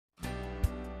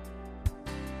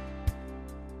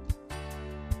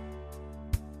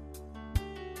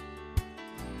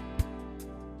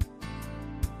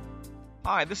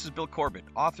Hi, this is Bill Corbett,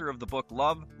 author of the book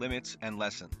Love, Limits, and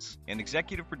Lessons, and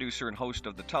executive producer and host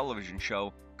of the television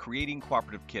show Creating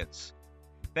Cooperative Kids.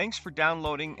 Thanks for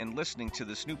downloading and listening to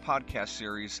this new podcast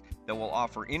series that will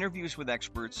offer interviews with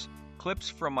experts, clips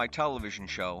from my television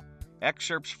show,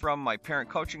 excerpts from my parent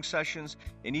coaching sessions,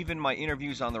 and even my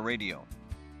interviews on the radio.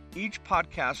 Each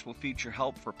podcast will feature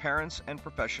help for parents and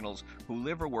professionals who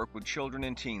live or work with children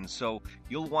and teens, so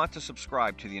you'll want to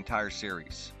subscribe to the entire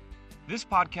series. This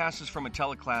podcast is from a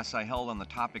teleclass I held on the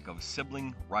topic of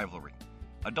sibling rivalry.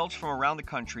 Adults from around the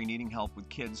country needing help with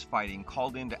kids fighting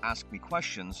called in to ask me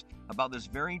questions about this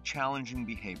very challenging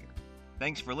behavior.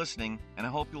 Thanks for listening, and I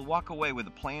hope you'll walk away with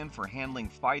a plan for handling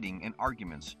fighting and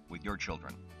arguments with your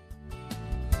children.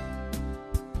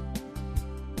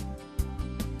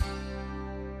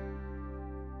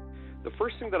 The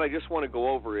first thing that I just want to go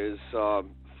over is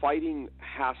fighting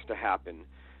has to happen,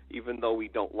 even though we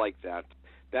don't like that.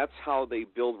 That's how they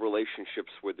build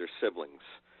relationships with their siblings.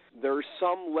 There's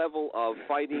some level of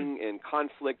fighting and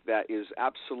conflict that is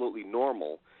absolutely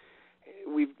normal.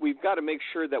 We've got to make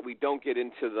sure that we don't get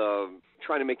into the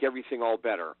trying to make everything all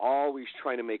better, always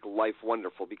trying to make life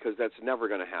wonderful, because that's never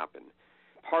going to happen.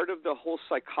 Part of the whole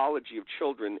psychology of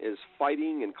children is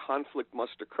fighting and conflict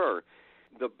must occur.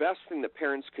 The best thing that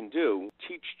parents can do,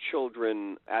 teach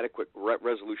children adequate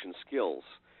resolution skills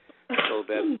so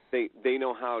that they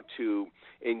know how to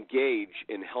engage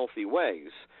in healthy ways,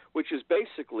 which is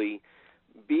basically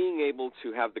being able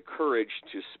to have the courage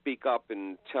to speak up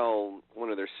and tell one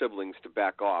of their siblings to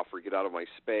back off or get out of my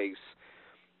space.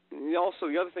 And also,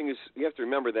 the other thing is you have to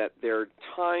remember that their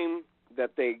time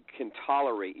that they can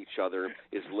tolerate each other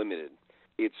is limited.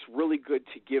 It's really good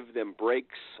to give them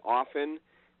breaks often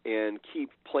and keep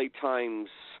playtimes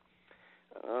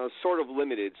sort of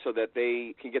limited so that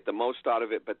they can get the most out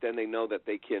of it, but then they know that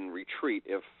they can retreat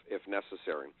if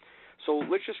necessary. So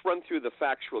let's just run through the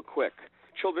facts real quick.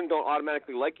 Children don't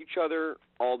automatically like each other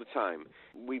all the time.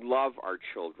 We love our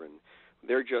children.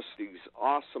 They're just these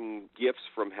awesome gifts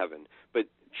from heaven, but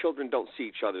children don't see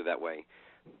each other that way,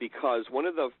 because one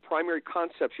of the primary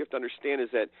concepts you have to understand is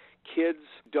that kids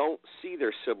don't see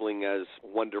their sibling as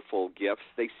wonderful gifts.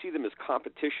 They see them as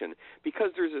competition, because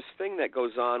there's this thing that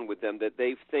goes on with them that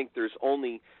they think there's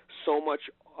only so much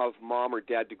of mom or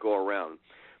dad to go around.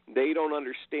 They don't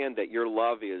understand that your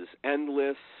love is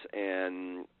endless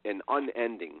and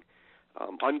unending,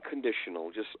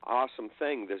 unconditional, just awesome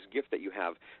thing, this gift that you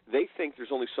have. They think there's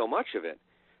only so much of it,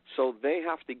 so they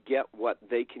have to get what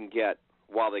they can get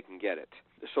while they can get it.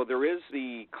 So there is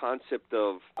the concept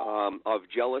of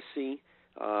jealousy.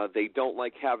 They don't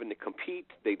like having to compete.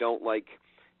 They don't like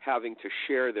having to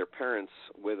share their parents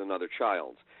with another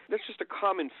child. That's just a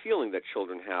common feeling that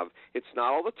children have. It's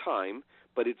not all the time,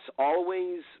 but it's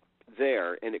always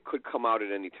there, and it could come out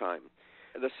at any time.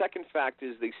 The second fact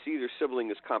is they see their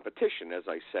sibling as competition, as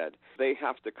I said. They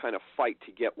have to kind of fight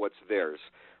to get what's theirs.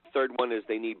 Third one is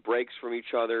they need breaks from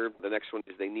each other. The next one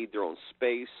is they need their own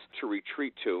space to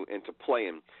retreat to and to play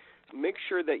in. Make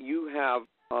sure that you have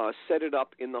set it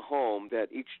up in the home that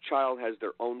each child has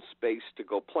their own space to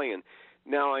go play in.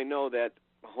 Now, I know that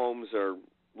homes are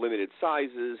limited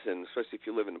sizes, and especially if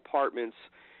you live in apartments,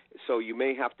 so you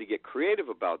may have to get creative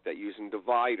about that, using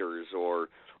dividers or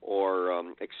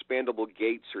expandable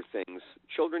gates or things.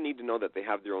 Children need to know that they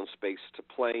have their own space to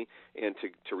play and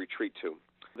to retreat to.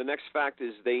 The next fact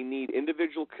is they need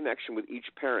individual connection with each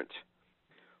parent.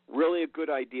 Really a good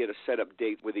idea to set up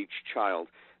dates with each child.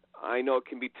 I know it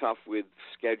can be tough with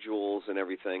schedules and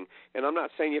everything, and I'm not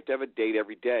saying you have to have a date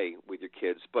every day with your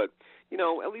kids, but,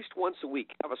 at least once a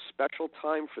week, have a special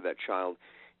time for that child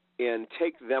and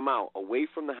take them out away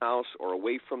from the house or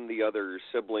away from the other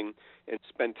sibling and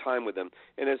spend time with them.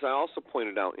 And as I also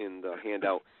pointed out in the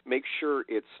handout, make sure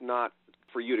it's not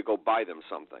for you to go buy them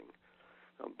something.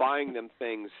 Buying them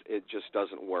things, it just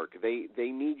doesn't work. They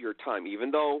need your time.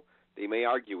 Even though they may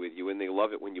argue with you and they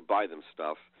love it when you buy them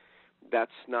stuff,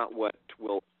 that's not what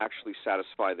will actually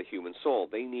satisfy the human soul.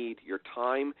 They need your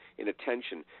time and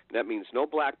attention. And that means no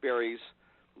BlackBerries,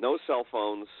 no cell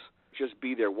phones. Just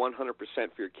be there 100%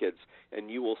 for your kids, and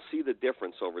you will see the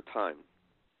difference over time.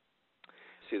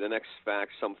 See, the next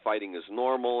fact, some fighting is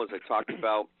normal, as I talked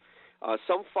about.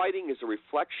 Some fighting is a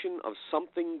reflection of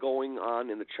something going on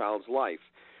in the child's life.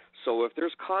 So if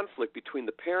there's conflict between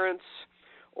the parents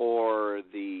or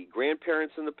the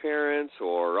grandparents and the parents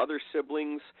or other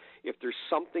siblings, if there's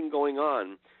something going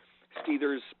on, see,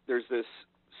 there's this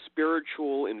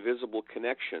spiritual, invisible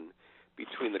connection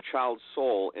between the child's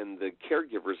soul and the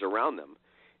caregivers around them.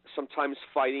 Sometimes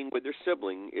fighting with their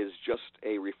sibling is just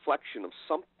a reflection of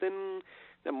something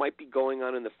that might be going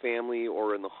on in the family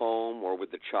or in the home or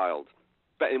with the child.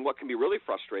 And what can be really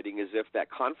frustrating is if that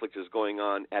conflict is going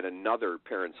on at another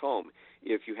parent's home.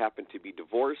 If you happen to be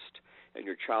divorced and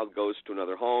your child goes to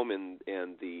another home and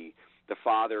the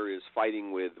father is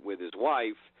fighting with his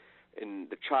wife, and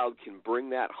the child can bring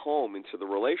that home into the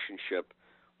relationship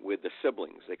with the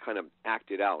siblings. They kind of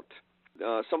act it out.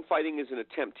 Some fighting is an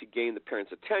attempt to gain the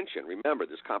parents' attention. Remember,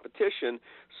 there's competition,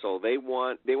 so they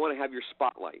want to have your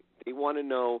spotlight. They want to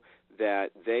know that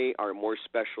they are more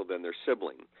special than their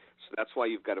sibling. So that's why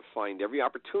you've got to find every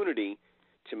opportunity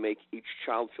to make each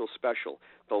child feel special.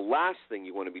 The last thing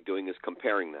you want to be doing is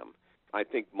comparing them. I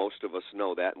think most of us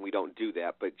know that, and we don't do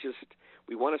that, but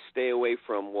we want to stay away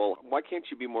from, well, why can't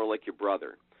you be more like your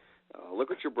brother? Look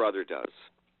what your brother does.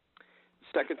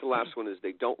 Second to last one is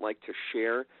they don't like to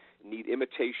share, need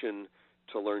imitation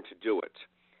to learn to do it.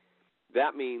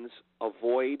 That means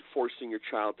avoid forcing your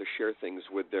child to share things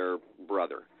with their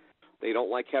brother. They don't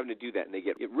like having to do that, and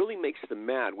it really makes them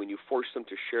mad when you force them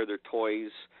to share their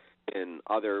toys and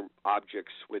other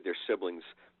objects with their siblings.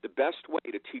 The best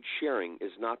way to teach sharing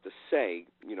is not to say,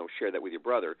 share that with your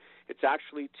brother. It's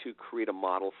actually to create a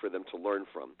model for them to learn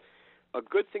from. A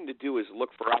good thing to do is look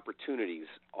for opportunities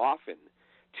often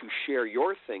to share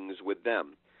your things with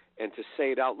them and to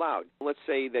say it out loud. Let's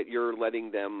say that you're letting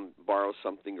them borrow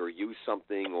something or use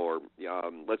something, or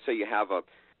let's say you have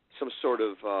some sort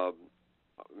of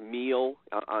meal,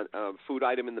 food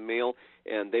item in the mail,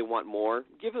 and they want more.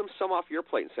 Give them some off your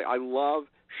plate and say, I love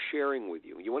sharing with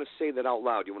you. You want to say that out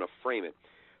loud. You want to frame it.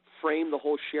 Frame the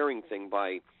whole sharing thing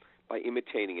by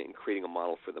imitating it and creating a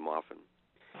model for them often.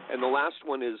 And the last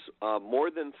one is more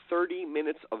than 30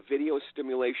 minutes of video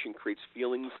stimulation creates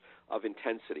feelings of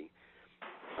intensity.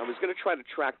 I was going to try to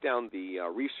track down the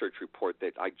research report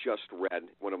that I just read,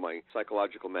 one of my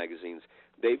psychological magazines.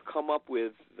 They've come up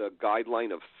with the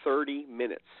guideline of 30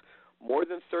 minutes. More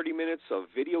than 30 minutes of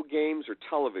video games or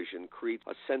television creates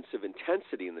a sense of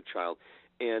intensity in the child.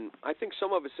 And I think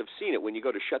some of us have seen it when you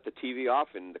go to shut the TV off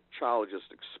and the child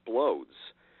just explodes.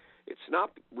 It's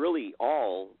not really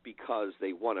all because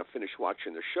they want to finish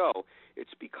watching their show.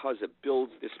 It's because it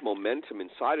builds this momentum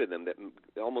inside of them that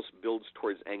almost builds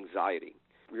towards anxiety.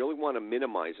 We really want to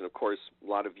minimize, and of course, a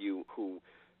lot of you who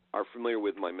are familiar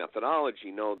with my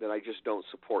methodology know that I just don't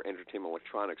support entertainment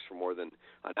electronics for more than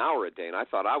an hour a day, and I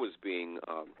thought I was being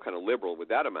kind of liberal with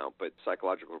that amount, but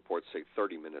psychological reports say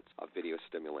 30 minutes of video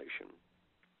stimulation.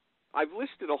 I've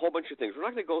listed a whole bunch of things. We're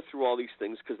not going to go through all these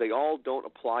things because they all don't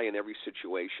apply in every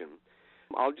situation.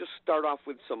 I'll just start off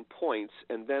with some points,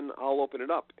 and then I'll open it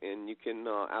up, and you can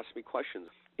ask me questions.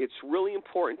 It's really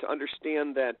important to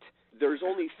understand that there's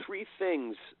only three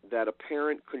things that a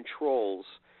parent controls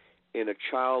in a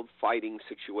child fighting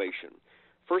situation.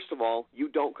 First of all, you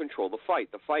don't control the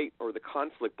fight. The fight or the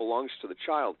conflict belongs to the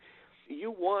child. You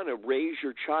want to raise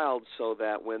your child so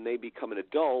that when they become an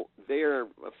adult, they're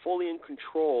fully in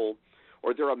control,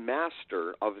 or they're a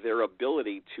master of their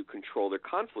ability to control their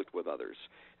conflict with others.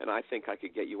 And I think I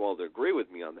could get you all to agree with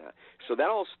me on that. So that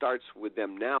all starts with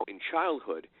them now in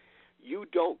childhood. You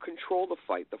don't control the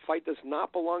fight. The fight does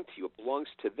not belong to you. It belongs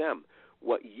to them.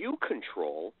 What you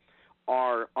control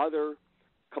are other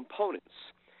components.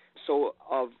 So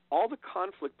of all the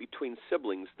conflict between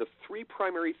siblings, the three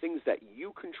primary things that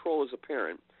you control as a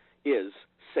parent is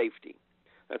safety.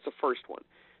 That's the first one.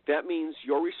 That means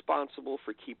you're responsible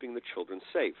for keeping the children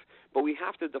safe. But we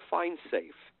have to define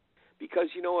safe. Because,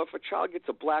 if a child gets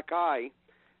a black eye,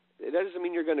 that doesn't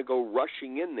mean you're going to go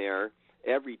rushing in there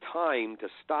every time to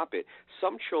stop it.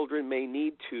 Some children may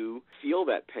need to feel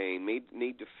that pain, may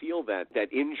need to feel that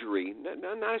injury,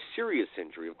 not a serious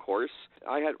injury, of course.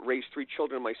 I had raised 3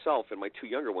 children myself, and my 2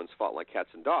 younger ones fought like cats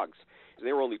and dogs.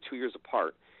 They were only 2 years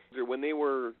apart. When they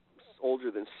were older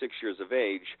than 6 years of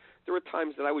age, there were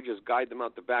times that I would just guide them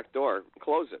out the back door and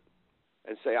close it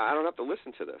and say, I don't have to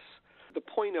listen to this. The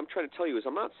point I'm trying to tell you is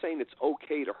I'm not saying it's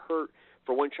okay to hurt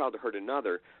for one child to hurt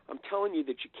another. I'm telling you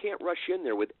that you can't rush in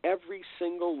there with every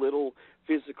single little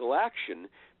physical action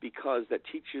because that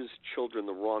teaches children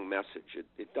the wrong message.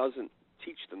 It doesn't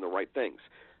teach them the right things.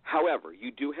 However,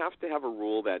 you do have to have a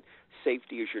rule that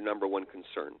safety is your number one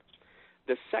concern.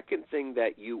 The second thing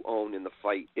that you own in the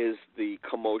fight is the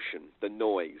commotion, the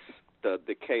noise,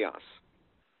 the chaos.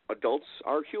 Adults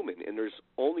are human, and there's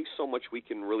only so much we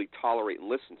can really tolerate and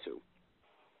listen to.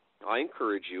 I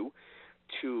encourage you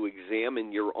to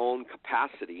examine your own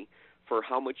capacity for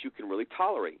how much you can really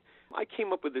tolerate. I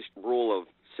came up with this rule of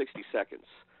 60 seconds.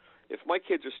 If my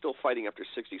kids are still fighting after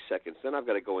 60 seconds, then I've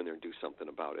got to go in there and do something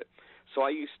about it. So I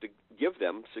used to give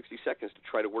them 60 seconds to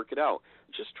try to work it out.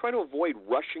 Just try to avoid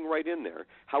rushing right in there.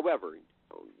 However,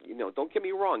 don't get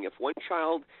me wrong. If one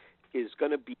child is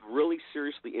going to be really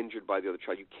seriously injured by the other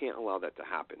child. You can't allow that to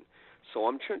happen. So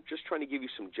I'm just trying to give you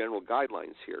some general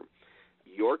guidelines here.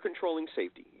 You're controlling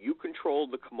safety. You control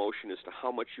the commotion as to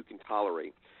how much you can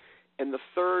tolerate. And the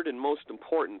third and most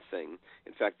important thing,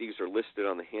 in fact, these are listed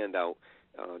on the handout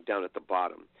down at the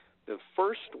bottom. The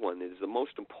first one is the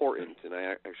most important, and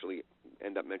I actually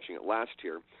end up mentioning it last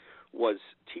year, was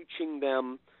teaching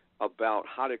them about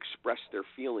how to express their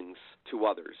feelings to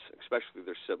others, especially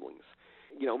their siblings.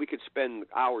 You know, we could spend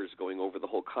hours going over the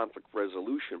whole conflict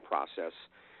resolution process,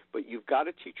 but you've got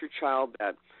to teach your child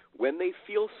that when they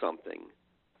feel something,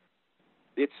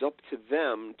 it's up to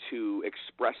them to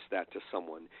express that to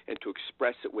someone and to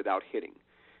express it without hitting.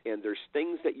 And there's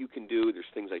things that you can do. There's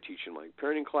things I teach in my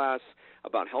parenting class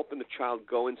about helping the child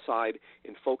go inside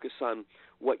and focus on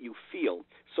what you feel.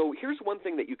 So here's one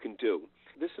thing that you can do.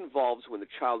 This involves when the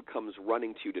child comes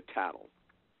running to you to tattle.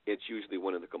 It's usually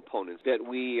one of the components that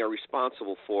we are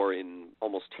responsible for in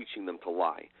almost teaching them to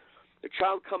lie. The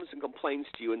child comes and complains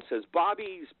to you and says,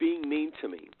 "Bobby's being mean to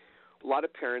me." A lot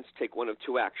of parents take one of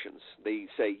two actions. They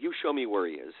say, "You show me where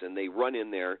he is," and they run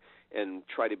in there and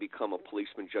try to become a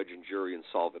policeman, judge, and jury and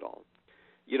solve it all.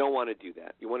 You don't want to do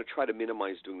that. You want to try to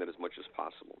minimize doing that as much as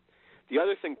possible. The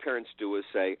other thing parents do is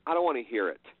say, "I don't want to hear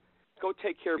it. Go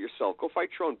take care of yourself. Go fight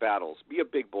your own battles. Be a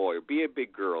big boy or be a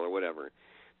big girl or whatever."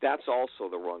 That's also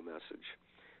the wrong message.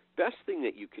 Best thing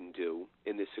that you can do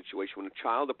in this situation when a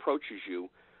child approaches you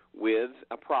with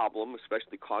a problem,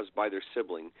 especially caused by their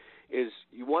sibling, is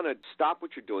you want to stop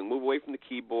what you're doing, move away from the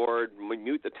keyboard,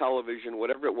 mute the television,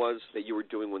 whatever it was that you were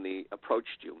doing when they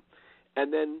approached you,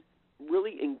 and then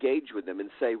really engage with them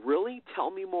and say, "Really? Tell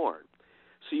me more."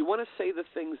 So you want to say the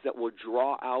things that will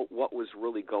draw out what was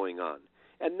really going on.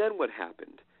 And then what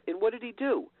happened? And what did he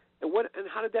do? And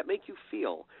how did that make you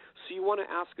feel? So you want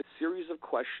to ask a series of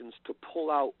questions to pull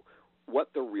out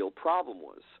what the real problem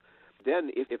was.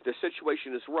 Then if the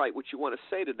situation is right, what you want to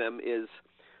say to them is,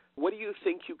 "What do you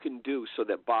think you can do so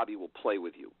that Bobby will play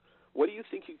with you? What do you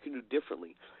think you can do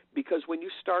differently?" Because when you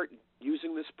start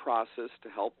using this process to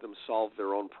help them solve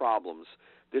their own problems,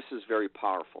 this is very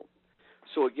powerful.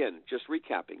 So again, just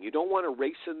recapping, you don't want to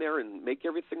race in there and make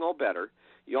everything all better.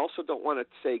 You also don't want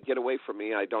to say, "Get away from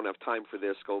me, I don't have time for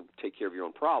this, go take care of your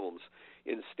own problems."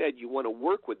 Instead, you want to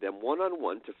work with them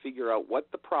one-on-one to figure out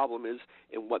what the problem is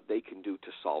and what they can do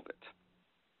to solve it.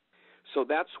 So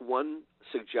that's one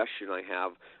suggestion I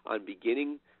have on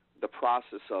beginning the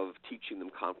process of teaching them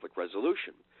conflict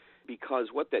resolution.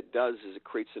 Because what that does is it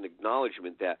creates an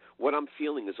acknowledgement that what I'm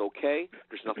feeling is okay,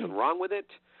 there's nothing wrong with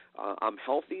it, I'm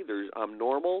healthy, I'm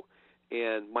normal,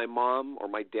 and my mom or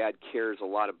my dad cares a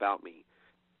lot about me.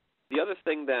 The other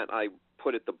thing that I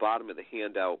put at the bottom of the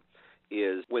handout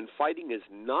is when fighting is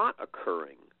not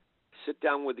occurring, sit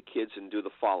down with the kids and do the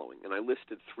following. And I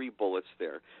listed 3 bullets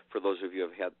there for those of you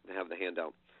who have the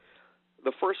handout.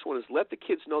 The first one is let the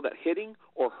kids know that hitting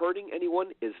or hurting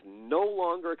anyone is no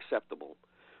longer acceptable.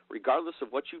 Regardless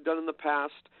of what you've done in the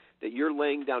past, that you're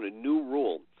laying down a new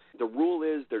rule. The rule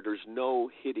is there's no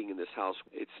hitting in this house.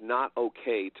 It's not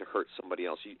okay to hurt somebody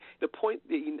else. The point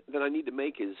that I need to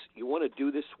make is you want to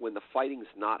do this when the fighting's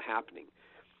not happening.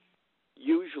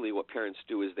 Usually what parents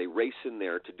do is they race in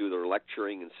there to do their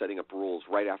lecturing and setting up rules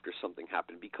right after something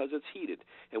happened because it's heated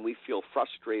and we feel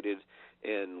frustrated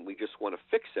and we just want to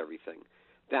fix everything.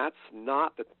 That's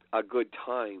not a good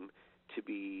time to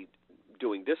be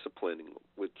doing disciplining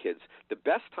with kids. The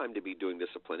best time to be doing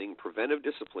disciplining, preventive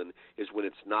discipline, is when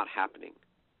it's not happening.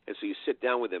 And so you sit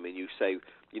down with them and you say,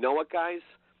 "You know what, guys?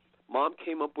 Mom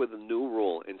came up with a new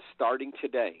rule, and starting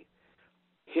today,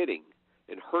 hitting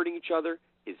and hurting each other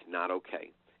is not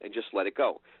okay." And just let it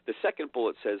go. The second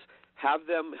bullet says, have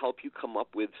them help you come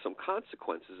up with some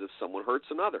consequences if someone hurts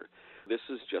another. This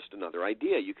is just another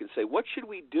idea. You can say, what should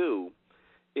we do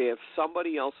if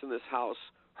somebody else in this house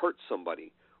hurts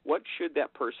somebody? What should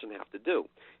that person have to do?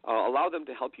 Allow them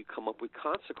to help you come up with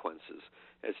consequences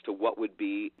as to what would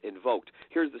be invoked.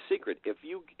 Here's the secret. If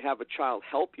you have a child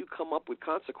help you come up with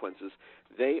consequences,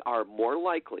 they are more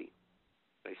likely,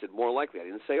 I said more likely, I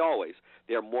didn't say always,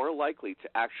 they are more likely to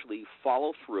actually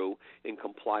follow through and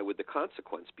comply with the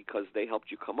consequence because they helped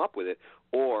you come up with it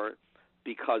or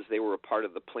because they were a part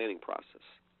of the planning process.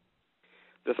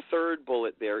 The third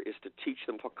bullet there is to teach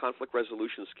them conflict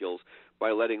resolution skills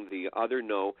by letting the other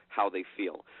know how they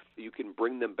feel. You can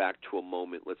bring them back to a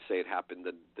moment. Let's say it happened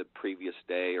the previous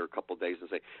day or a couple of days and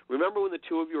say, remember when the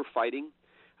two of you were fighting?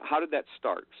 How did that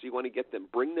start? So you want to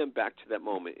bring them back to that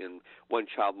moment. And one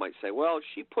child might say, well,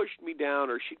 she pushed me down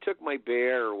or she took my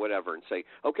bear or whatever, and say,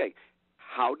 okay,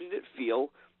 how did it feel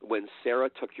when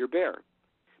Sarah took your bear?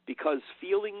 because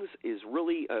feelings is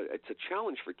really it's a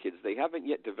challenge for kids. They haven't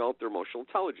yet developed their emotional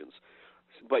intelligence.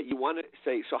 But you want to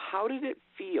say, so how did it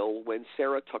feel when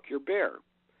Sarah took your bear?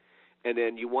 And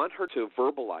then you want her to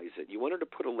verbalize it. You want her to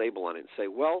put a label on it and say,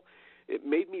 well, it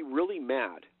made me really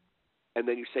mad. And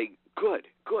then you say, good,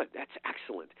 that's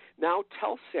excellent. Now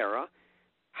tell Sarah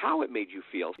how it made you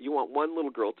feel. You want one little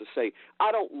girl to say,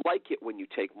 I don't like it when you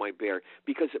take my bear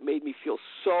because it made me feel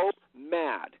so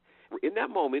mad. In that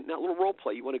moment, in that little role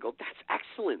play, you want to go, that's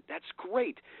excellent, that's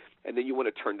great. And then you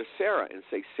want to turn to Sarah and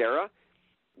say, Sarah,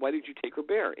 why did you take her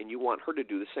bear? And you want her to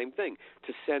do the same thing,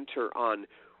 to center on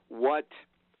what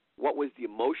was the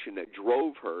emotion that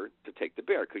drove her to take the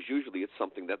bear, because usually it's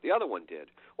something that the other one did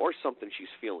or something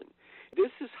she's feeling.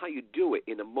 This is how you do it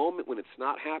in a moment when it's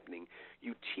not happening.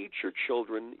 You teach your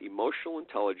children emotional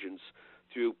intelligence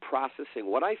through processing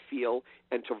what I feel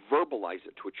and to verbalize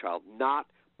it to a child, not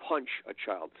punch a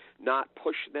child, not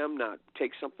push them, not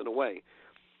take something away.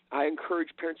 I encourage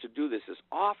parents to do this as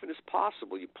often as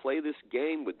possible. You play this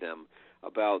game with them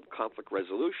about conflict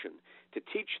resolution to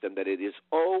teach them that it is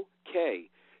okay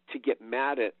to get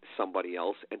mad at somebody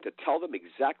else and to tell them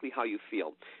exactly how you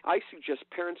feel. I suggest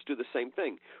parents do the same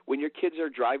thing. When your kids are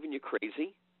driving you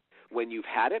crazy, when you've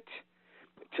had it,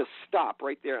 to stop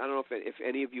right there. I don't know if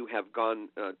any of you have gone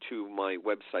to my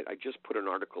website. I just put an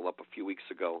article up a few weeks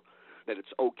ago that it's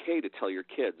okay to tell your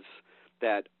kids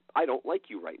that I don't like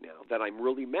you right now, that I'm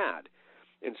really mad.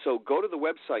 And so go to the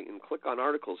website and click on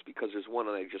articles, because there's one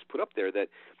that I just put up there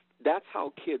that's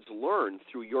how kids learn,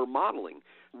 through your modeling.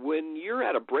 When you're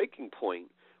at a breaking point,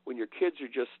 when your kids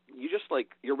are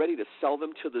you're ready to sell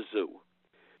them to the zoo.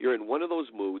 You're in one of those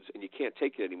moods and you can't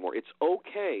take it anymore. It's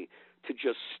okay to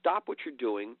just stop what you're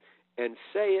doing and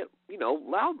say it,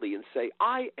 loudly, and say,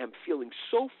 I am feeling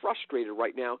so frustrated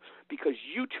right now because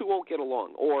you two won't get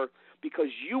along, or because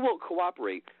you won't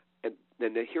cooperate. And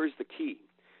then here's the key.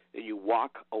 And you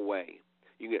walk away.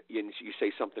 You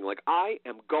say something like, I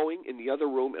am going in the other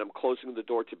room and I'm closing the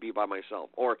door to be by myself,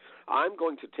 or I'm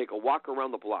going to take a walk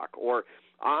around the block, or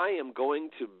I am going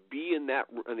to be on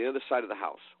the other side of the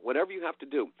house. Whatever you have to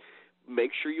do. Make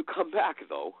sure you come back,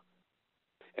 though.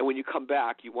 And when you come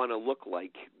back, you want to look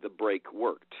like the break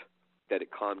worked, that it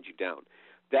calmed you down.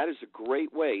 That is a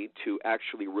great way to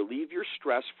actually relieve your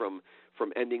stress from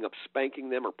ending up spanking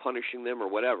them or punishing them or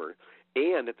whatever.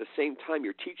 And at the same time,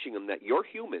 you're teaching them that you're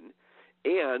human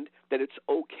and that it's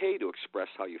okay to express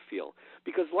how you feel.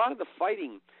 Because a lot of the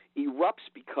fighting erupts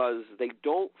because they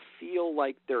don't feel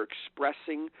like they're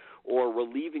expressing or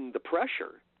relieving the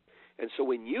pressure. And so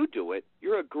when you do it,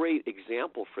 you're a great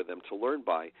example for them to learn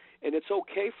by. And it's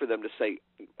okay for them to say,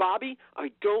 Bobby,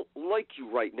 I don't like you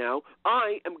right now.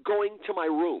 I am going to my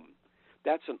room.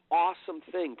 That's an awesome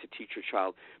thing to teach your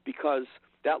child, because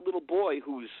that little boy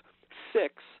who's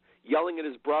 6 yelling at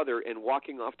his brother and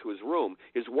walking off to his room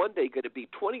is one day going to be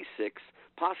 26,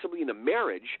 possibly in a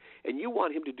marriage, and you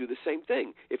want him to do the same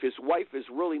thing. If his wife has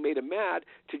really made him mad,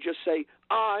 to just say,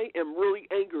 I am really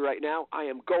angry right now. I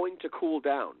am going to cool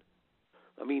down.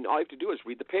 I mean, all you have to do is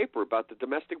read the paper about the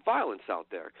domestic violence out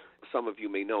there. Some of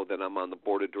you may know that I'm on the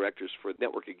board of directors for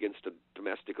Network Against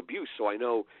Domestic Abuse, so I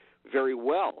know very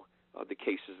well the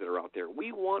cases that are out there.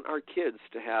 We want our kids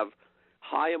to have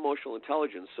high emotional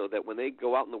intelligence so that when they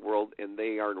go out in the world and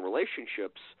they are in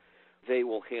relationships, they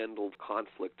will handle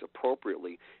conflict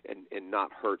appropriately and not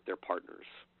hurt their partners.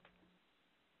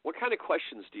 What kind of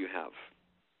questions do you have?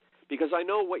 Because I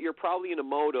know what you're probably in a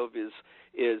mode of is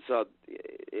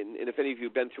and if any of you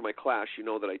have been through my class, you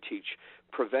know that I teach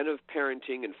preventive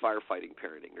parenting and firefighting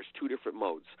parenting. There's 2 different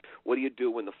modes. What do you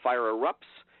do when the fire erupts,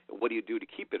 and what do you do to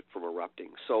keep it from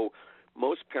erupting? So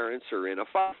most parents are in a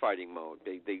firefighting mode.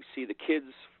 They see the kids,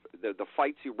 the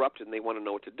fights erupt, and they want to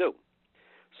know what to do.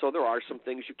 So there are some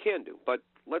things you can do. But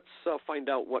let's find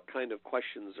out what kind of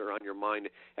questions are on your mind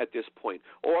at this point.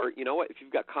 Or, you know what, if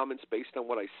you've got comments based on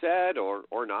what I said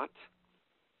or not.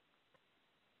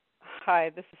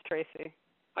 Hi, this is Tracy.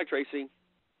 Hi, Tracy.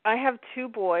 I have 2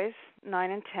 boys,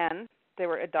 9 and 10. They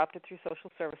were adopted through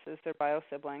social services. They're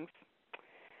bio-siblings.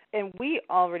 And we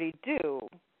already do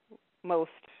most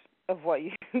of what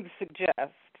you suggest.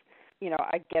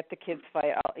 I get the kids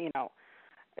fight.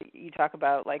 You talk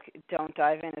about, don't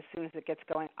dive in as soon as it gets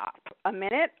going up. A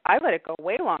minute, I let it go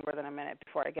way longer than a minute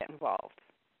before I get involved.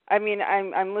 I mean,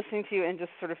 I'm listening to you and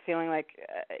just sort of feeling like,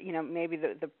 maybe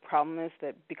the problem is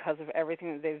that because of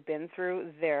everything that they've been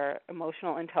through, their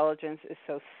emotional intelligence is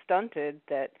so stunted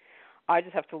that I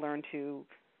just have to learn to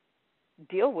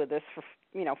deal with this for,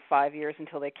 5 years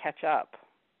until they catch up.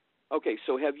 Okay,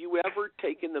 so have you ever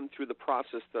taken them through the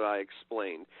process that I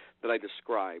explained, that I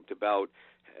described, about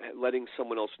letting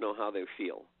someone else know how they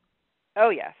feel? Oh,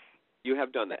 yes. You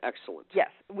have done that. Excellent. Yes,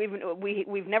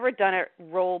 we've never done it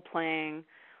role playing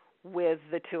with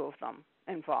the two of them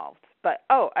involved. But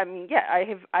I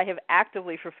have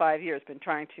actively for 5 years been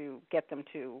trying to get them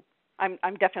to.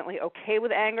 I'm definitely okay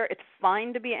with anger. It's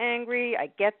fine to be angry. I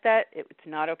get that. It's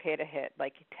not okay to hit.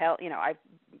 I've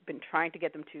been trying to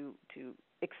get them to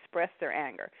express their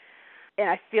anger. And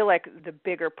I feel like the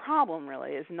bigger problem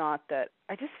really is not that.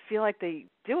 I just feel like they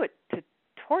do it to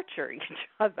torture each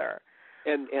other.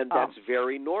 And that's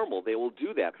very normal. They will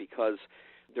do that because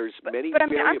there's many But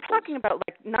variables. I'm talking about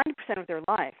 90% of their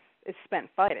life is spent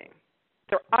fighting.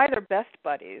 They're either best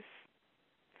buddies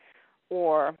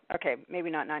or, okay, maybe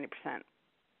not 90%,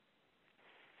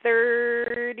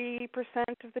 30%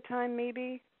 of the time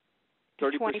maybe.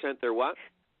 30% they're what?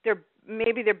 They're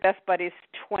best buddies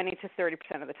 20 to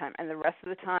 30% of the time, and the rest of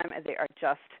the time they are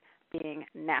just being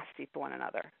nasty to one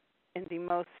another in the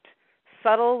most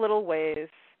subtle little ways.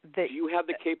 Do you have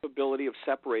the capability of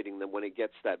separating them when it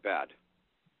gets that bad?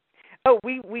 Oh,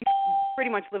 we pretty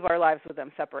much live our lives with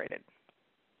them separated.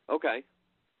 Okay.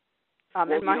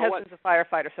 And my husband's a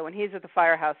firefighter, so when he's at the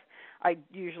firehouse, I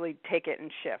usually take it in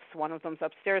shifts. One of them's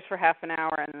upstairs for half an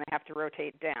hour, and then they have to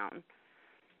rotate down.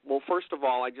 Well, first of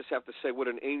all, I just have to say what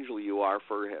an angel you are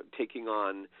for taking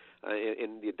on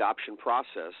in the adoption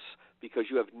process, because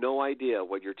you have no idea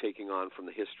what you're taking on from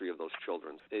the history of those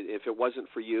children. If it wasn't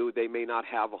for you, they may not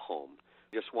have a home.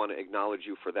 I just want to acknowledge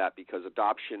you for that, because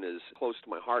adoption is close to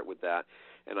my heart with that,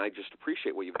 and I just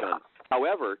appreciate what you've done.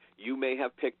 However, you may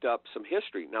have picked up some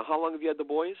history. Now, how long have you had the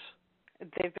boys?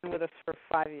 They've been with us for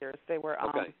 5 years. They were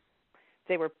okay.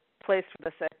 They were placed with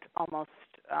us at almost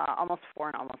 4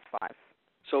 and almost 5.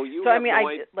 So you have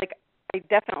I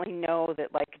definitely know that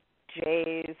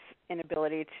Jay's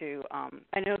inability to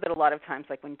I know that a lot of times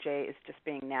when Jay is just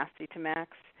being nasty to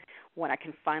Max, when I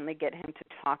can finally get him to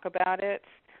talk about it,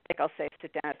 I'll say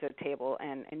sit down at the table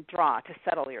and draw to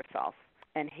settle yourself.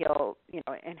 And he'll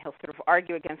sort of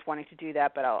argue against wanting to do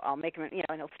that, but I'll make him, and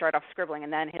he'll start off scribbling,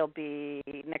 and then he'll be,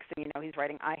 next thing you know, he's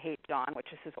writing I hate John, which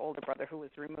is his older brother who was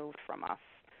removed from us.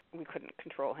 We couldn't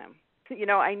control him.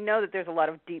 I know that there's a lot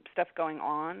of deep stuff going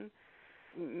on.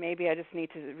 Maybe I just need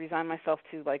to resign myself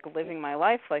to living my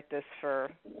life like this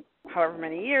for however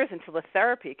many years until the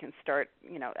therapy can start.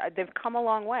 They've come a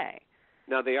long way.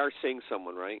 Now they are seeing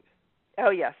someone, right?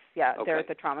 Oh, yes. Yeah, okay. They're at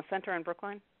the trauma center in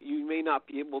Brookline. You may not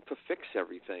be able to fix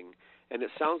everything, and it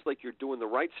sounds like you're doing the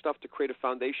right stuff to create a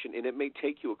foundation, and it may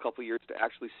take you a couple of years to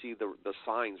actually see the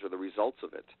signs or the results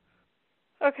of it.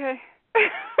 Okay.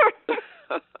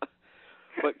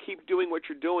 But keep doing what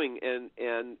you're doing, and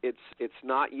it's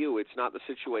not you, it's not the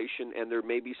situation, and there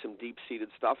may be some deep-seated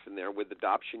stuff in there. With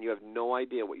adoption, you have no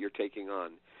idea what you're taking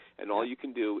on. And all you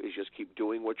can do is just keep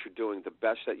doing what you're doing the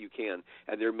best that you can.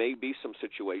 And there may be some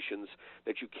situations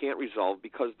that you can't resolve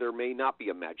because there may not be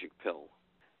a magic pill.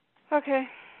 Okay.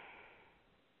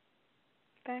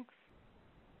 Thanks.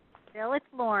 Bill, it's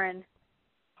Lauren.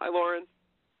 Hi, Lauren.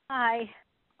 Hi.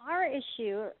 Our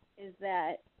issue is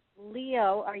that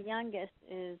Leo, our youngest,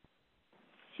 is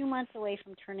 2 months away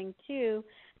from turning 2,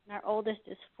 and our oldest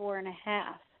is 4.5.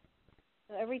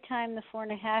 So every time the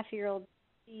 4.5-year-old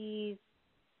sees,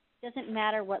 doesn't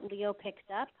matter what Leo picks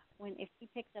up. If he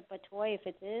picks up a toy, if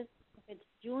it's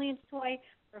Julian's toy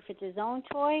or if it's his own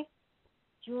toy,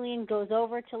 Julian goes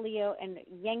over to Leo and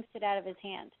yanks it out of his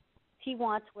hand. He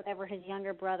wants whatever his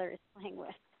younger brother is playing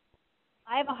with.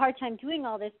 I have a hard time doing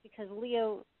all this because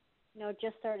Leo,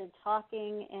 just started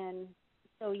talking and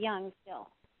so young still.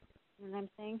 You know what I'm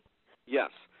saying? Yes.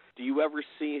 Do you ever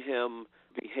see him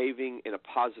behaving in a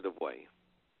positive way,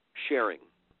 sharing?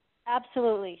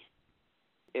 Absolutely.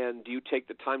 And do you take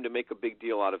the time to make a big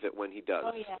deal out of it when he does?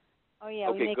 Oh, yeah.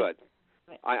 Okay, good.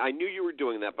 I knew you were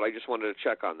doing that, but I just wanted to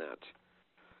check on that.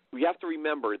 You have to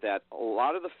remember that a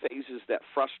lot of the phases that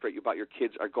frustrate you about your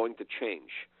kids are going to change.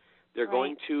 They're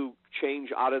going to change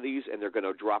out of these, and they're going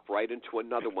to drop right into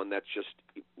another one that's just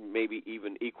maybe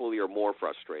even equally or more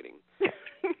frustrating.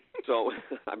 So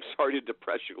I'm sorry to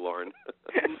depress you, Lauren.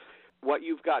 What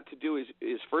you've got to do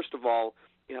is first of all,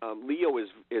 Leo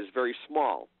is very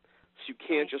small. So you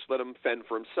can't just let him fend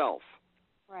for himself.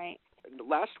 Right.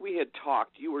 Last we had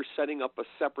talked, you were setting up a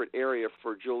separate area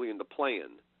for Julian to play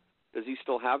in. Does he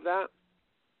still have that?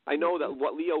 I know that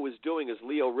what Leo was doing is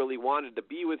Leo really wanted to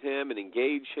be with him and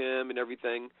engage him and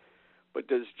everything. But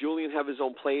does Julian have his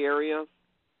own play area?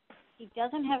 He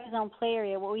doesn't have his own play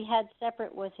area. What we had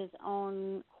separate was his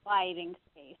own quieting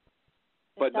space.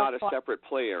 But not a separate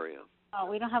play area. Oh,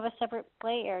 we don't have a separate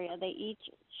play area. They each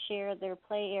share their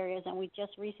play areas, and we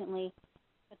just recently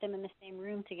put them in the same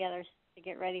room together to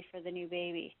get ready for the new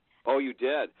baby. Oh, you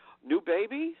did? New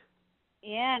baby?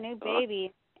 Yeah, new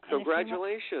baby.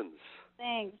 Congratulations.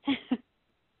 Thanks.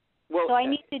 Well, so I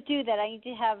need to do that. I need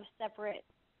to have separate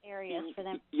areas for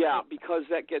them. Yeah, because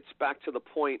that gets back to the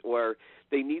point where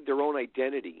they need their own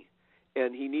identity,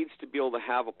 and he needs to be able to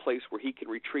have a place where he can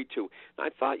retreat to. And I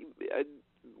thought,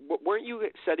 weren't you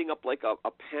setting up like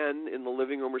a pen in the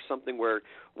living room or something where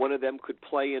one of them could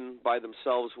play in by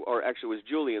themselves, or actually it was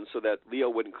Julian, so that Leo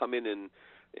wouldn't come in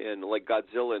and like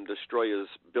Godzilla and destroy his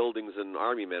buildings and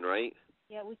army men, right?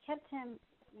 Yeah, we kept him.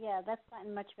 Yeah, that's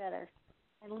gotten much better.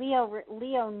 And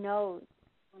Leo knows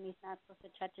when he's not supposed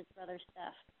to touch his brother's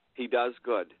stuff. He does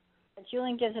good. But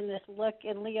Julian gives him this look,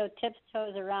 and Leo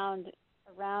tiptoes around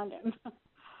him.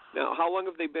 Now, how long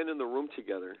have they been in the room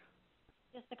together?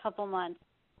 Just a couple months.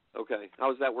 Okay.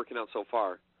 How's that working out so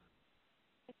far?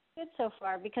 It's good so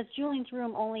far because Julian's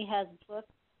room only has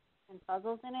books and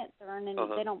puzzles in it. There aren't any.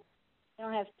 They don't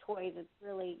have toys. It's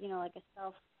really like it's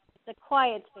a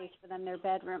quiet space for them. Their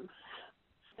bedroom.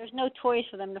 There's no toys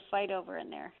for them to fight over in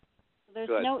there. So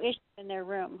there's no issue in their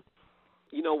room.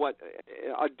 You know what?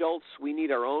 Adults, we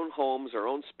need our own homes, our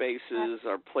own spaces,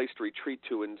 our place to retreat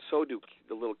to, and so do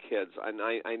the little kids. And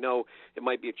I know it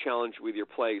might be a challenge with your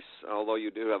place, although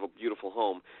you do have a beautiful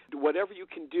home. Whatever you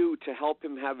can do to help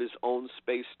him have his own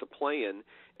space to play in,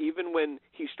 even when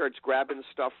he starts grabbing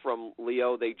stuff from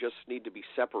Leo, they just need to be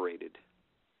separated.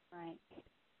 Right.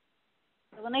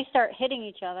 So when they start hitting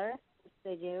each other, which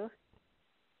they do,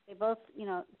 they both,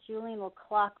 Julian will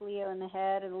clock Leo in the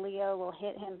head, and Leo will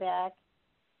hit him back.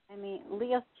 I mean,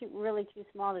 Leo's really too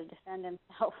small to defend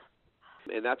himself.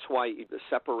 And that's why the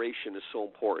separation is so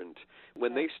important.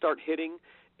 When they start hitting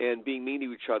and being mean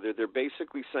to each other, they're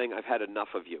basically saying, I've had enough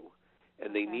of you.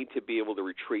 And they need to be able to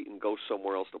retreat and go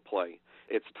somewhere else to play.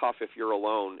 It's tough if you're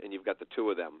alone and you've got the two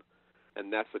of them.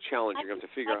 And that's the challenge you're going to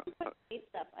have to figure out.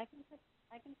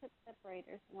 I can put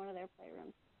separators in one of their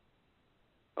playrooms.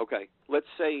 Okay. Let's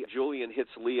say Julian hits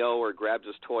Leo or grabs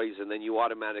his toys, and then you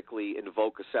automatically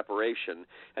invoke a separation,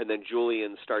 and then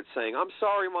Julian starts saying, I'm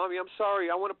sorry, Mommy, I'm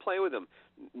sorry, I want to play with him.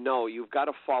 No, you've got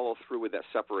to follow through with that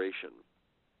separation.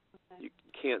 Okay. You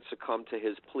can't succumb to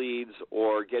his pleads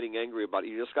or getting angry about it.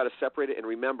 You just got to separate it. And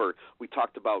remember, we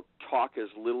talked about talk as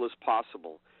little as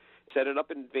possible. Set it up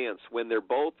in advance. When they're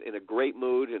both in a great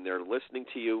mood and they're listening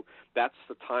to you, that's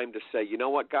the time to say, you know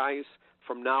what, guys,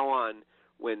 from now on,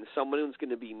 when someone's going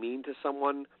to be mean to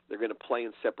someone, they're going to play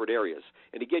in separate areas.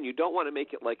 And again, you don't want to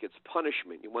make it like it's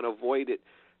punishment. You want to avoid it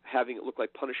having it look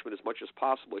like punishment as much as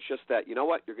possible. It's just that, you know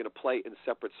what, you're going to play in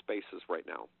separate spaces right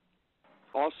now.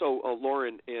 Also,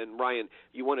 Lauren and Ryan,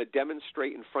 you want to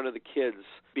demonstrate in front of the kids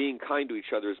being kind to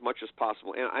each other as much as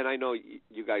possible. And I know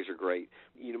you guys are great.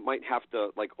 You might have to,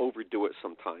 overdo it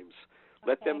sometimes.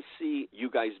 Okay. Let them see you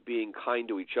guys being kind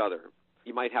to each other.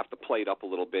 You might have to play it up a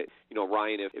little bit.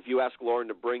 Ryan, if you ask Lauren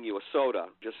to bring you a soda,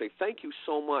 just say, thank you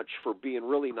so much for being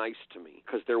really nice to me,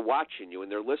 because they're watching you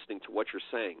and they're listening to what you're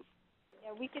saying.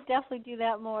 Yeah, we could definitely do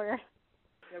that more.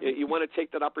 You want to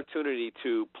take that opportunity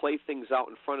to play things out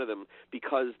in front of them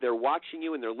because they're watching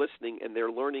you and they're listening and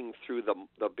they're learning through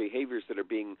the behaviors that are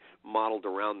being modeled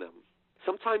around them.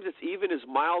 Sometimes it's even as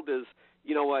mild as,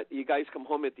 you know what, you guys come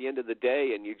home at the end of the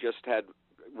day and you just had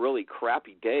really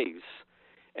crappy days.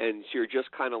 And you're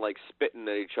just kind of spitting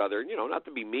at each other, not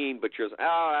to be mean, but you're just,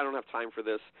 I don't have time for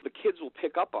this. The kids will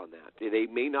pick up on that. They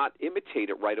may not imitate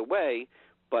it right away,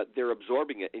 but they're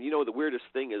absorbing it. And the weirdest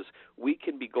thing is we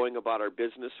can be going about our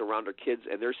business around our kids,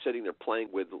 and they're sitting there playing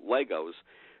with Legos.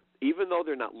 Even though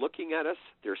they're not looking at us,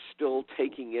 they're still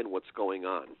taking in what's going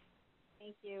on.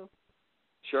 Thank you.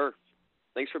 Sure.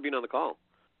 Thanks for being on the call.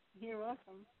 You're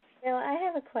welcome. So I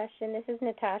have a question. This is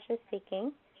Natasha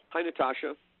speaking. Hi,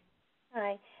 Natasha.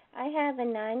 Hi. I have a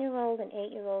 9-year-old, an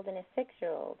 8-year-old, and a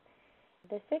 6-year-old.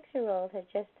 The 6-year-old has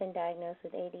just been diagnosed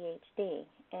with ADHD,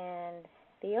 and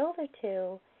the older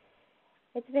two,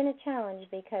 it's been a challenge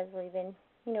because we've been,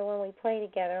 when we play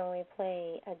together, when we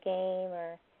play a game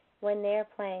or when they're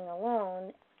playing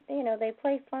alone, they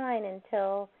play fine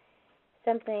until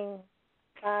something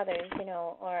bothers,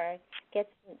 or gets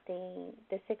the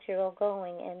 6-year-old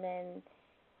going, and then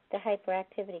the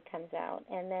hyperactivity comes out,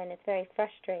 and then it's very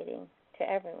frustrating to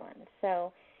everyone.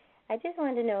 So I just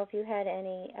wanted to know if you had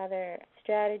any other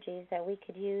strategies that we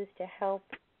could use to help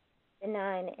the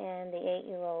 9 and the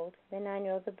 8-year-old. The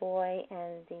 9-year-old's a boy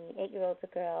and the 8-year-old's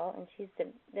a girl, and she's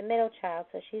the middle child,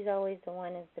 so she's always the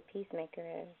one as the peacemaker,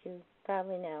 as you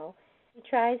probably know. He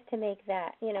tries to make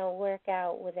that, work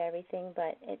out with everything,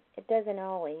 but it doesn't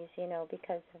always,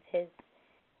 because of his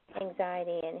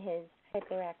anxiety and his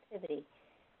hyperactivity.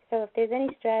 So if there's any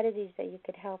strategies that you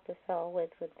could help us all with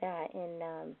that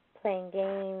in playing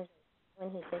games,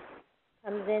 when he just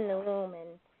comes in the room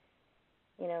and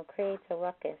creates a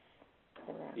ruckus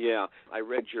for them. Yeah, I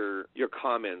read your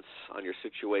comments on your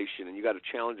situation, and you got a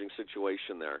challenging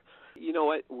situation there. You know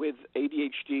what? With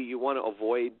ADHD, you want to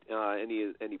avoid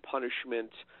any punishment.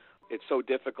 It's so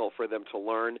difficult for them to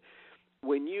learn.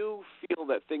 When you feel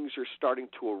that things are starting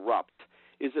to erupt,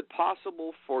 is it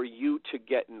possible for you to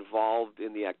get involved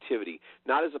in the activity,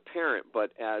 not as a parent,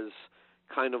 but as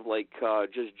kind of like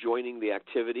just joining the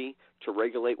activity to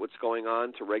regulate what's going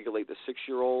on, to regulate the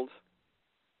 6-year-old?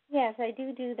 Yes, I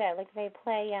do that. Like they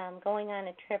play going on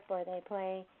a trip, or they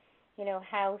play,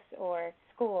 house or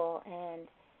school. And,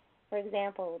 for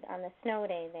example, on the snow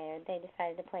day there, they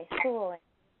decided to play school. And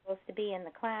it was supposed to be in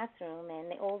the classroom, and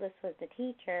the oldest was the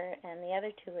teacher, and the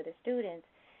other two were the students.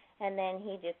 And then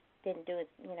he just didn't do his,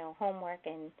 homework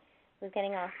and was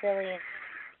getting all silly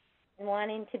and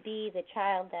wanting to be the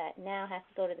child that now has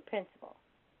to go to the principal.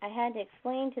 I had to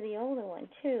explain to the older one,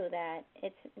 too, that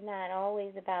it's not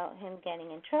always about him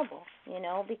getting in trouble,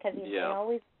 because he's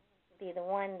always be the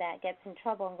one that gets in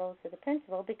trouble and goes to the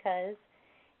principal, because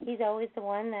he's always the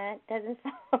one that doesn't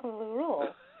follow the rules.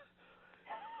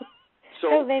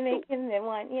 So they make him the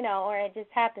one, or it just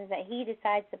happens that he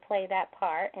decides to play that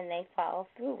part and they follow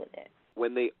through with it.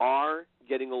 When they are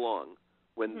getting along,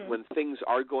 when things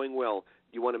are going well,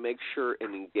 you want to make sure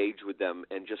and engage with them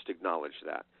and just acknowledge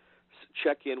that.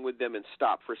 Check in with them and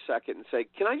stop for a second and say,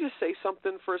 can I just say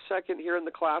something for a second here in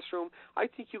the classroom? I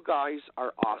think you guys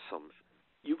are awesome.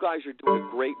 You guys are doing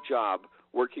a great job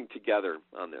working together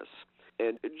on this.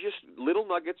 And just little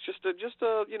nuggets, just a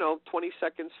 20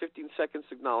 seconds, 15 seconds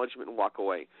acknowledgement and walk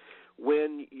away.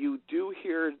 When you do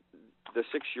hear the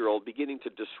 6-year-old beginning to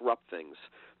disrupt things,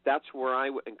 that's where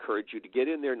I would encourage you to get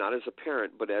in there, not as a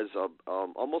parent, but as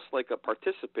almost like a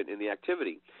participant in the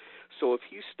activity. So if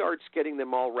he starts getting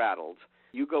them all rattled,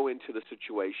 you go into the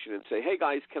situation and say, hey,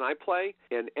 guys, can I play?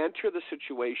 And enter the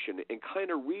situation and kind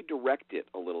of redirect it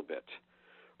a little bit.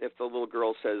 If the little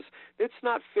girl says, it's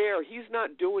not fair, he's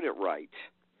not doing it right,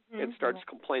 and starts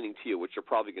complaining to you, which you're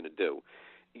probably going to do,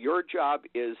 your job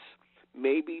is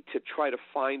maybe to try to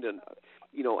find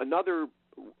another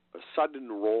sudden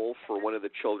role for one of the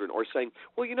children, or saying,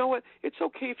 well, you know what, it's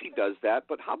okay if he does that,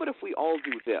 but how about if we all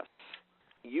do this?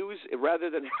 Use, rather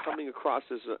than coming across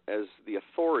as the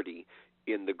authority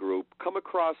in the group, come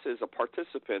across as a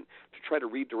participant to try to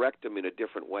redirect them in a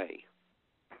different way.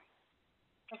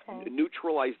 Okay.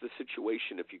 Neutralize the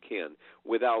situation if you can,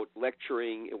 without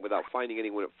lecturing and without finding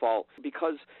anyone at fault,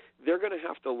 because they're going to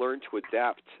have to learn to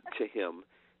adapt to him,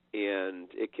 and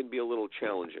it can be a little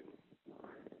challenging.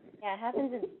 Yeah, it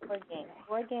happens in board games.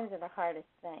 Board games are the hardest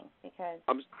thing, because...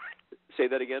 Say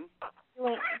that again?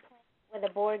 With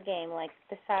a board game, like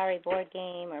the Sorry board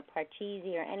game or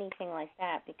Parcheesi or anything like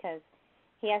that, because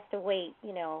he has to wait,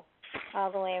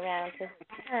 all the way around to his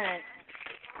turn.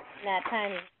 And that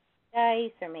time he's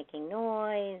dice or making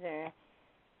noise, or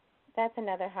that's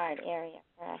another hard area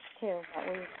for us too. But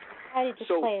we try to just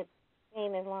play the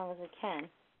game as long as we can.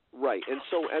 Right, and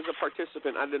so as a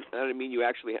participant, I didn't mean you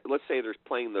actually. Let's say they're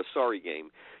playing the Sorry game,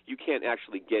 you can't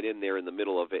actually get in there in the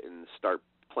middle of it and start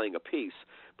playing a piece,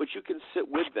 but you can sit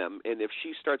with them, and if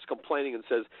she starts complaining and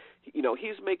says,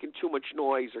 he's making too much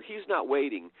noise or he's not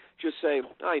waiting, just say,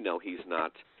 I know he's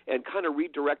not, and kind of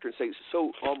redirect her and say,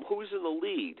 so who's in the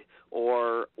lead,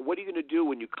 or what are you going to do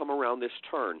when you come around this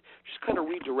turn? Just kind of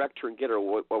redirect her and get her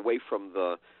away from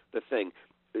the thing.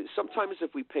 Sometimes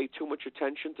if we pay too much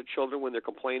attention to children when they're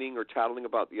complaining or tattling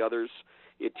about the others,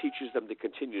 it teaches them to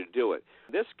continue to do it.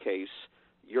 In this case,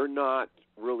 you're not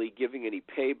really giving any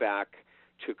payback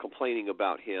to complaining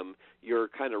about him. You're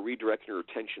kind of redirecting her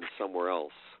attention somewhere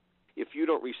else. If you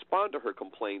don't respond to her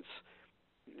complaints,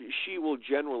 she will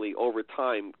generally, over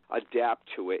time, adapt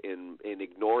to it and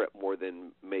ignore it more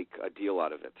than make a deal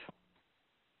out of it.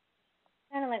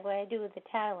 Kind of like what I do with the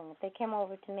tattling. If they come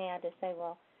over to me, I just say,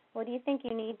 well, what do you think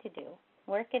you need to do?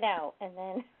 Work it out. And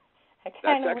then I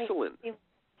kind of... That's excellent.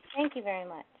 Thank you very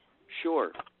much.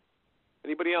 Sure.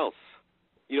 Anybody else?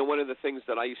 One of the things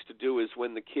that I used to do is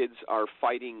when the kids are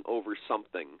fighting over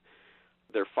something,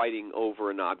 they're fighting over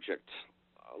an object.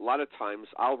 A lot of times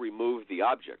I'll remove the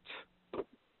object.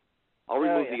 I'll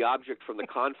remove the object from the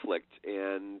conflict,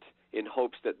 and in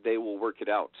hopes that they will work it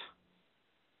out.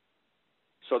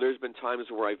 So there's been times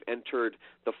where I've entered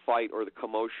the fight or the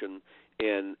commotion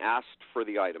and asked for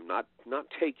the item, not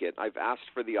take it. I've asked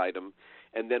for the item,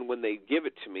 and then when they give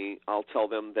it to me, I'll tell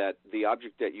them that the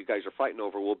object that you guys are fighting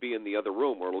over will be in the other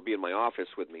room, or it'll be in my office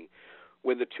with me.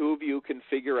 When the two of you can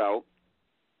figure out,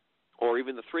 or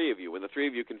even the three of you, when the three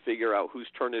of you can figure out whose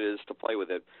turn it is to play with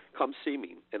it, come see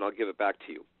me, and I'll give it back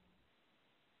to you.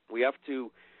 We have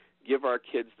to give our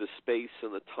kids the space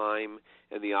and the time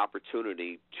and the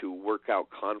opportunity to work out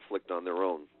conflict on their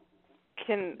own.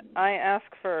 Can I ask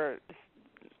for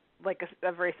like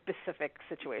a very specific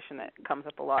situation that comes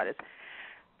up a lot? Is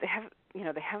they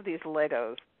have these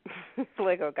Legos,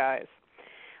 Lego guys.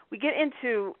 We get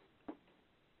into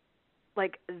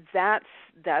like that's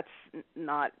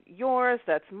not yours,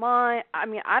 that's mine. I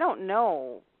mean, I don't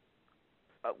know.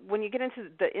 When you get into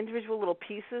the individual little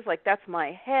pieces, like that's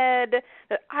my head,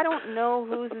 that I don't know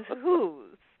whose is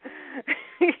whose.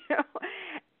 You know,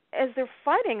 as they're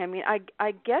fighting, I mean,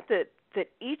 I get that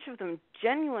each of them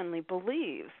genuinely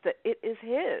believes that it is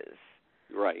his.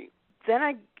 Right. Then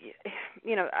I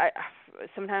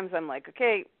sometimes I'm like,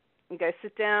 okay, you guys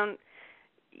sit down.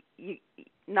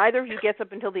 Neither of you gets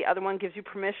up until the other one gives you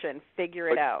permission. Figure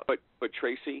it out. But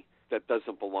Tracy, that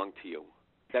doesn't belong to you.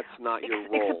 That's not your role.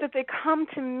 Except that they come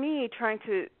to me trying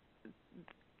to.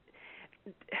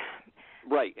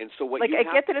 Right, and so what? Like you I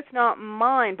get that it's not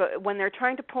mine, but when they're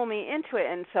trying to pull me into it,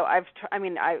 and so I've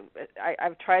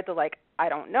tried to like I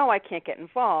don't know, I can't get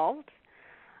involved,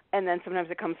 and then sometimes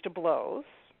it comes to blows.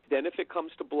 Then if it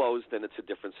comes to blows, then it's a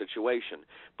different situation.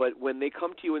 But when they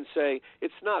come to you and say,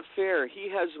 it's not fair, he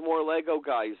has more Lego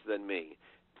guys than me,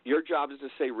 your job is to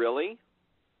say, really?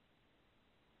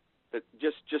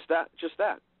 Just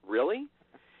that. Really?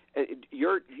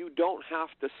 You don't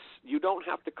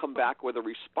have to come back with a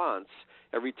response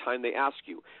every time they ask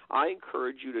you. I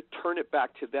encourage you to turn it back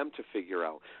to them to figure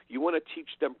out. You want to teach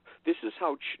them. This is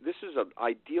an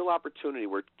ideal opportunity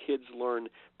where kids learn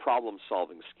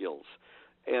problem-solving skills,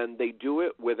 and they do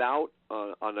it without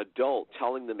an adult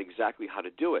telling them exactly how to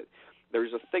do it.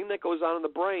 There's a thing that goes on in the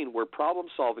brain where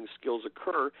problem-solving skills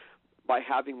occur by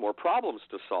having more problems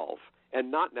to solve, and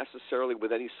not necessarily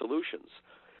with any solutions.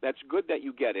 That's good that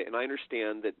you get it, and I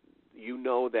understand that you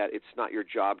know that it's not your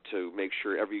job to make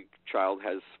sure every child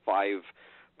has 5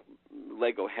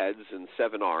 Lego heads and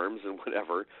 7 arms and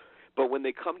whatever. But when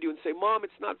they come to you and say, Mom,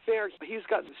 it's not fair, he's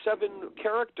got 7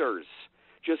 characters,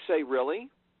 just say, really?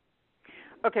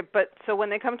 Okay, but so when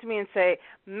they come to me and say,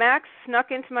 Max snuck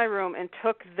into my room and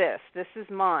took this is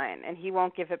mine, and he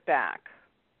won't give it back.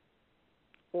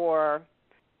 Or,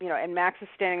 and Max is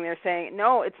standing there saying,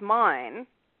 no, it's mine.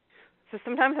 So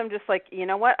sometimes I'm just like, you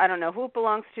know what? I don't know who it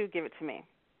belongs to. Give it to me.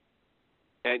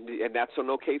 And that's an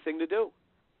okay thing to do.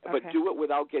 Okay. But do it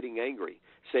without getting angry.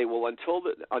 Say, well, until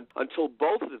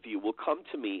both of you will come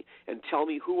to me and tell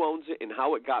me who owns it and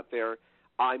how it got there,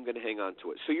 I'm going to hang on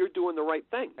to it. So you're doing the right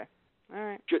thing. Okay. All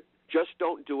right. Just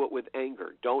don't do it with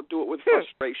anger. Don't do it with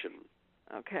frustration.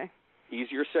 Okay.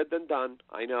 Easier said than done.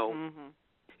 I know. Mm-hmm.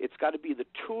 It's got to be the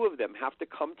two of them have to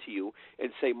come to you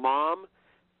and say, Mom,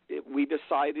 we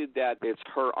decided that it's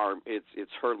her arm.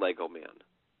 It's her Lego man.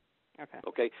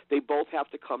 Okay. They both have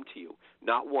to come to you,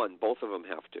 not one. Both of them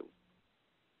have to.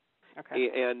 Okay.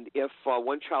 And if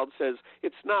one child says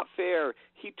it's not fair,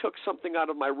 he took something out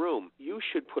of my room, you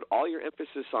should put all your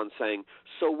emphasis on saying,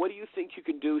 so what do you think you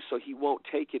can do so he won't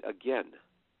take it again?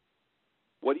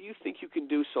 What do you think you can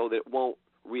do so that it won't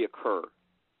reoccur?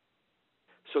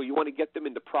 So you want to get them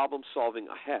into problem solving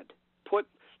ahead. Put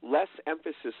less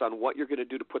emphasis on what you're going to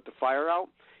do to put the fire out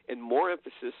and more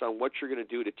emphasis on what you're going to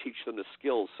do to teach them the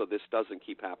skills so this doesn't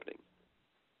keep happening.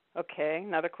 Okay,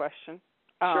 another question.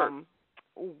 Sure.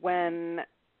 When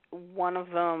one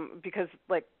of them, because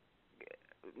like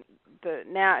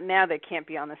now they can't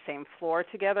be on the same floor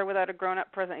together without a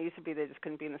grown-up present. It used to be they just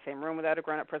couldn't be in the same room without a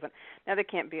grown-up present. Now they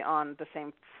can't be on the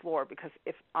same floor because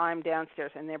if I'm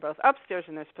downstairs and they're both upstairs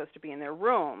and they're supposed to be in their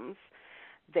rooms,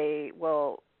 they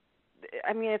will.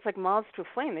 I mean, it's like moths to a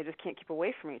flame. They just can't keep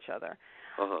away from each other.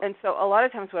 Uh-huh. And so a lot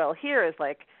of times what I'll hear is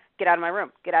like, get out of my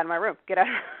room, get out of my room, get out.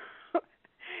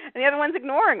 And the other one's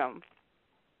ignoring them.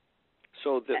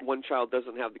 So that one child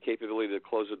doesn't have the capability to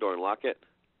close the door and lock it?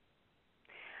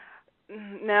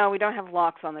 No, we don't have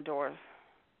locks on the doors.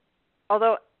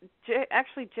 Although,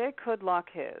 Jay could lock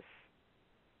his.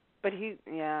 But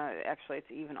actually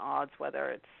it's even odds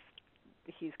whether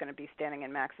he's going to be standing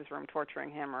in Max's room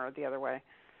torturing him or the other way.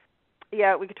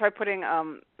 Yeah, we could try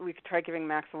giving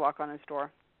Max a lock on his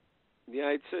door.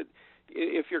 Yeah,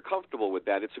 if you're comfortable with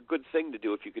that, it's a good thing to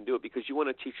do if you can do it because you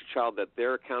want to teach a child that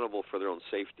they're accountable for their own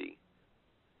safety.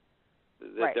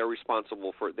 That right. They're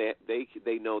responsible for they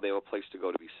know they have a place to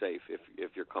go to be safe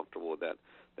if you're comfortable with that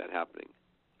happening.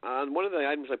 One of the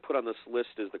items I put on this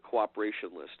list is the cooperation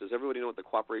list. Does everybody know what the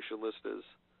cooperation list is?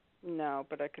 No,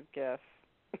 but I could guess.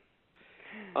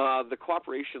 The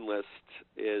cooperation list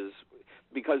is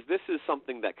because this is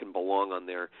something that can belong on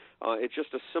there. It's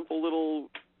just a simple little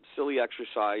silly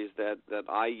exercise that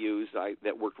I used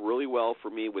that worked really well for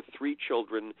me with 3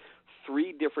 children,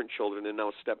 3 different children, and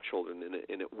now stepchildren,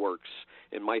 and it works.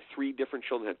 And my 3 different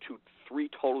children had 3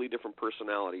 totally different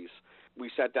personalities. We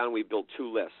sat down and we built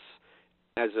 2 lists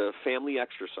as a family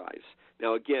exercise.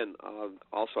 Now, again,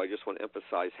 also I just want to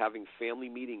emphasize having family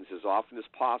meetings as often as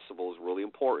possible is really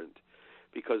important,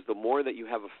 because the more that you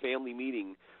have a family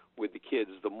meeting with the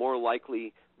kids, the more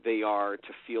likely they are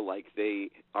to feel like they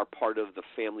are part of the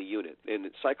family unit. And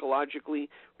psychologically,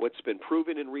 what's been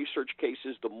proven in research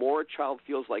cases, the more a child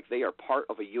feels like they are part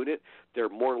of a unit, they're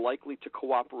more likely to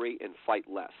cooperate and fight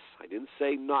less. I didn't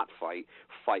say not fight,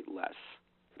 fight less.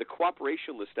 The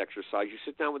cooperation list exercise, you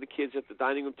sit down with the kids at the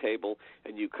dining room table,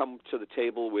 and you come to the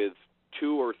table with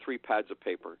 2 or 3 pads of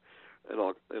paper. And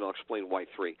I'll explain why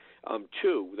 3.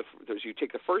 2, you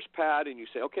take the first pad and you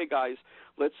say, okay, guys,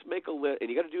 let's make a list. And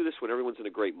you got to do this when everyone's in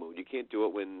a great mood. You can't do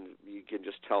it when you can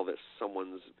just tell that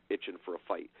someone's itching for a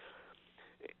fight.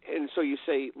 And so you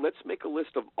say, let's make a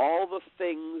list of all the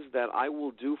things that I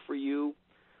will do for you,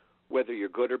 whether you're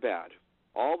good or bad.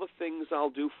 All the things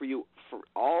I'll do for you for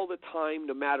all the time,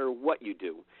 no matter what you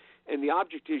do. And the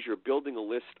object is you're building a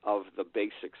list of the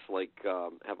basics, like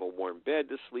have a warm bed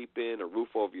to sleep in, a roof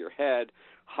over your head,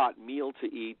 hot meal to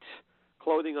eat,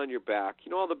 clothing on your back,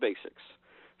 all the basics.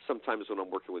 Sometimes when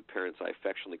I'm working with parents, I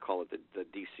affectionately call it the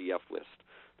DCF list,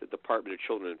 the Department of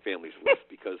Children and Families list,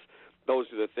 because those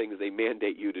are the things they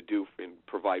mandate you to do and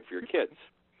provide for your kids.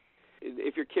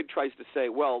 If your kid tries to say,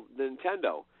 well,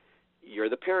 Nintendo, you're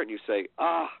the parent, you say,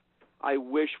 I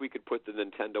wish we could put the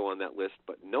Nintendo on that list,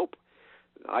 but nope.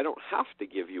 I don't have to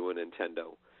give you a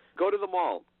Nintendo. Go to the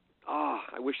mall.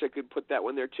 I wish I could put that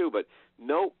one there too, but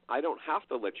nope, I don't have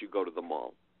to let you go to the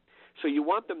mall. So you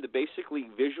want them to basically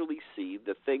visually see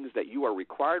the things that you are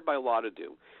required by law to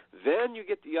do. Then you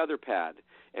get the other pad,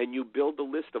 and you build a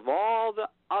list of all the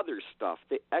other stuff,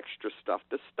 the extra stuff,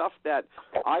 the stuff that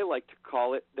I like to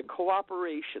call it the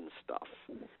cooperation stuff.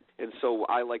 And so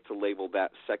I like to label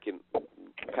that second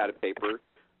pad of paper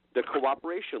the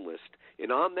cooperation list.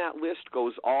 And on that list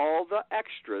goes all the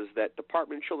extras that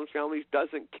Department of Children and Families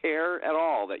doesn't care at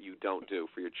all that you don't do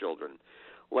for your children,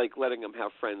 like letting them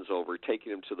have friends over,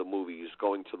 taking them to the movies,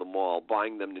 going to the mall,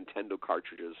 buying them Nintendo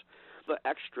cartridges, the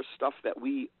extra stuff that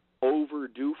we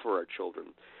overdo for our children.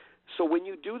 So when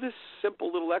you do this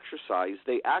simple little exercise,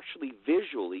 they actually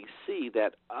visually see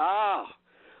that,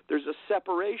 there's a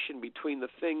separation between the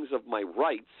things of my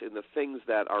rights and the things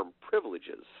that are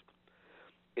privileges.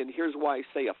 And here's why I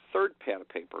say a third pad of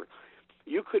paper.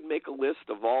 You could make a list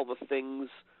of all the things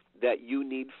that you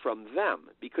need from them,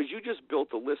 because you just built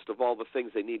a list of all the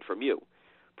things they need from you.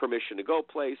 Permission to go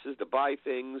places, to buy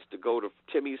things, to go to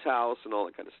Timmy's house, and all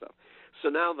that kind of stuff. So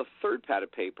now the third pad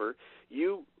of paper,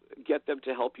 you get them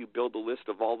to help you build a list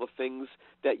of all the things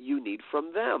that you need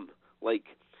from them, like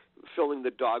filling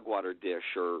the dog water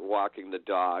dish or walking the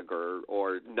dog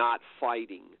or not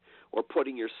fighting, or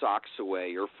putting your socks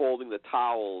away, or folding the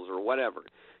towels, or whatever.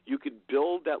 You could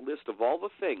build that list of all the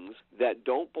things that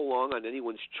don't belong on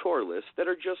anyone's chore list, that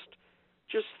are just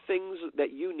things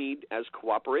that you need as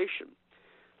cooperation.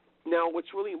 Now,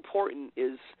 what's really important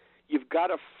is you've got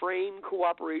to frame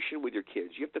cooperation with your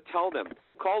kids. You have to tell them,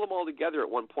 call them all together at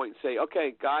one point and say,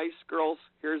 okay, guys, girls,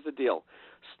 here's the deal.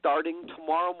 Starting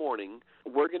tomorrow morning,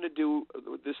 we're going to do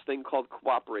this thing called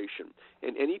cooperation.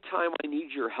 And anytime I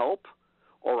need your help,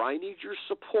 or I need your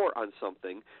support on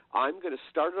something, I'm going to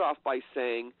start it off by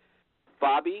saying,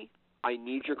 Bobby, I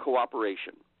need your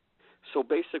cooperation. So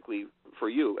basically, for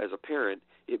you as a parent,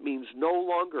 it means no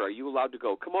longer are you allowed to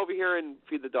go, come over here and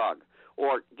feed the dog,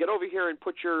 or get over here and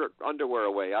put your underwear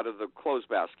away out of the clothes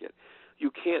basket.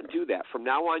 You can't do that. From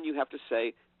now on, you have to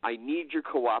say, I need your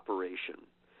cooperation.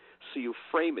 So you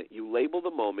frame it. You label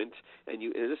the moment, and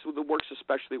this works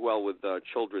especially well with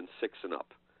children 6 and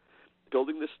up.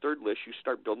 Building this third list, you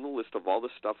start building a list of all the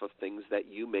stuff of things that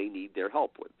you may need their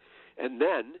help with. And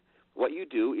then what you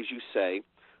do is you say,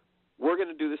 we're going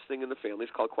to do this thing in the family.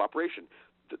 It's called cooperation.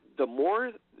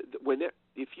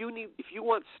 If you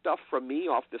want stuff from me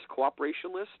off this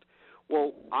cooperation list,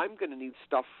 well, I'm going to need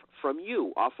stuff from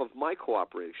you off of my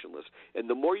cooperation list. And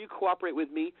the more you cooperate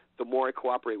with me, the more I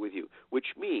cooperate with you, which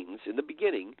means in the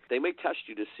beginning, they may test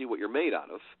you to see what you're made out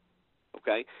of,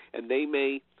 okay? And they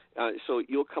may... so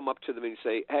you'll come up to them and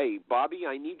say, hey, Bobby,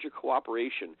 I need your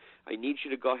cooperation. I need you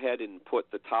to go ahead and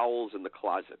put the towels in the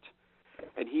closet.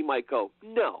 And he might go,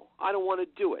 no, I don't want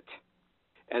to do it.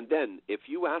 And then if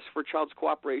you ask for a child's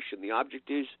cooperation, the object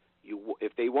is,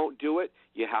 if they won't do it,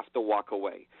 you have to walk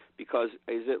away. Because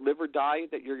is it live or die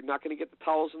that you're not going to get the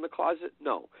towels in the closet?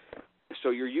 No. So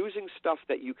you're using stuff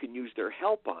that you can use their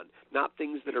help on, not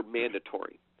things that are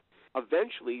mandatory.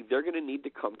 eventually they're going to need to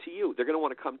come to you. They're going to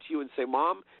want to come to you and say,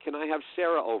 Mom, can I have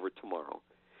Sarah over tomorrow?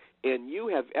 And you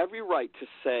have every right to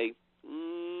say,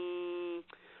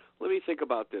 let me think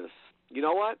about this. You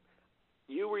know what?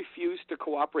 You refused to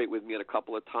cooperate with me a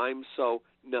couple of times, so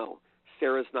no,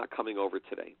 Sarah's not coming over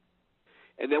today.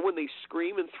 And then when they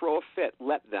scream and throw a fit,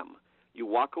 let them. You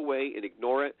walk away and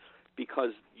ignore it,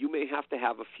 because you may have to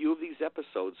have a few of these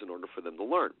episodes in order for them to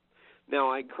learn. Now,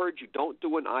 I encourage you, don't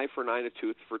do an eye for an eye and a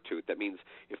tooth for a tooth. That means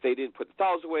if they didn't put the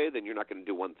towels away, then you're not going to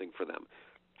do one thing for them.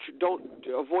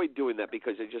 Avoid doing that,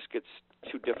 because it just gets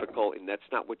too difficult, and that's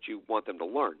not what you want them to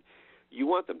learn. You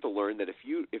want them to learn that if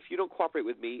you don't cooperate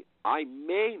with me, I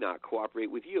may not cooperate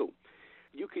with you.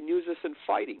 You can use this in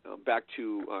fighting. Back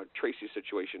to Tracy's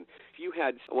situation. If you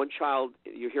had one child,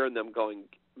 you're hearing them going,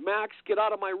 Max, get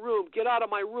out of my room. Get out of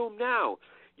my room now.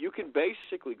 You can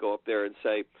basically go up there and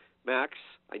say, Max,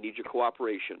 I need your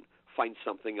cooperation. Find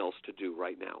something else to do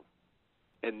right now.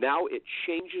 And now it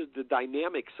changes the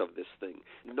dynamics of this thing.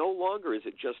 No longer is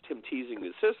it just him teasing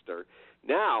his sister.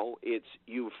 Now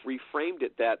you've reframed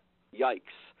it that, yikes,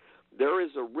 there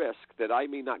is a risk that I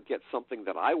may not get something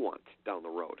that I want down the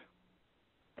road.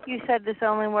 You said this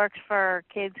only works for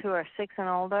kids who are 6 and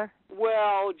older?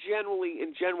 Well,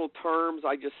 in general terms,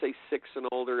 I just say 6 and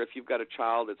older. If you've got a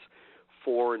child that's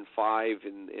 4 and 5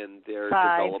 and they're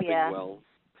developing well.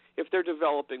 If they're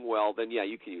developing well, then yeah,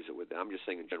 you can use it with them. I'm just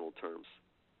saying in general terms.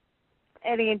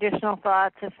 Any additional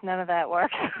thoughts if none of that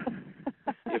works?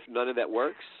 If none of that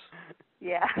works?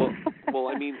 Yeah. Well,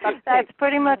 I mean... That's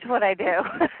pretty much what I do.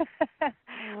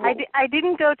 I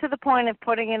didn't go to the point of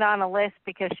putting it on a list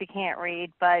because she can't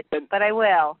read, but I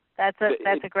will. That's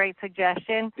a great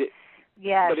suggestion.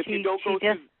 Yeah, she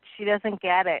doesn't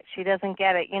get it. She doesn't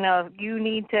get it. You know, you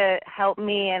need to help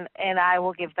me, and I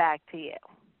will give back to you.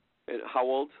 And how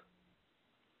old?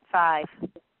 5.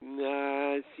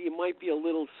 Nah, see, it might be a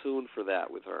little soon for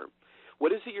that with her.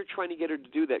 What is it you're trying to get her to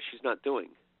do that she's not doing?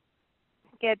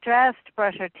 Get dressed,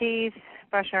 brush her teeth,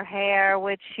 brush her hair,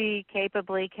 which she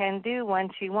capably can do when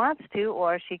she wants to,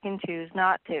 or she can choose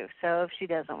not to. So if she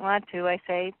doesn't want to, I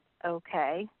say,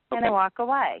 okay, and I walk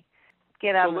away.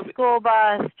 Get on the school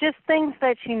bus, just things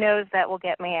that she knows that will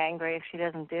get me angry if she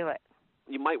doesn't do it.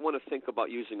 You might want to think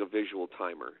about using a visual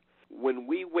timer. When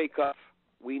we wake up,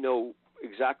 we know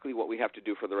exactly what we have to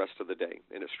do for the rest of the day,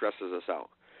 and it stresses us out.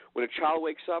 When a child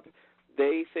wakes up,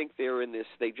 they think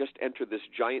they just entered this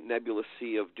giant nebulous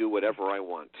sea of do whatever I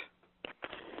want.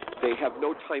 They have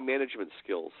no time management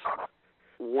skills.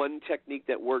 One technique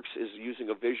that works is using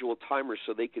a visual timer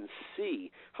so they can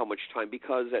see how much time,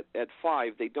 because at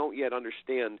 5, they don't yet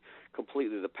understand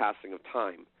completely the passing of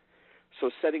time.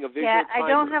 So setting a visual timer. Yeah, I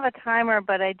don't have a timer,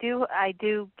 but I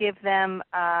do give them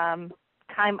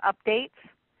time updates.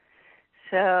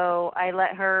 So I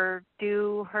let her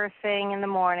do her thing in the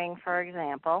morning, for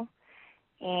example,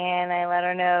 and I let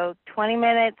her know 20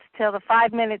 minutes till the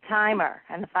 5-minute timer.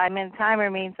 And the 5-minute timer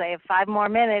means they have 5 more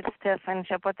minutes to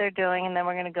finish up what they're doing, and then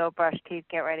we're going to go brush teeth,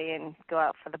 get ready, and go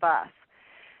out for the bus.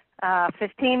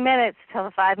 15 minutes till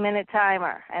the 5-minute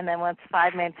timer. And then once the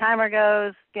 5-minute timer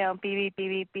goes, beep, beep, beep,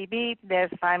 beep, beep, beep,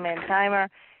 there's a 5-minute timer.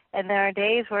 And there are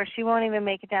days where she won't even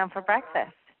make it down for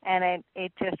breakfast. And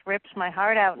it just rips my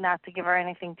heart out not to give her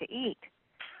anything to eat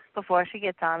before she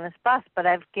gets on this bus. But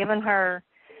I've given her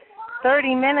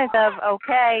 30 minutes of,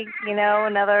 okay,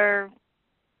 another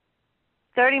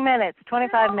 30 minutes,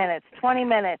 25 minutes, 20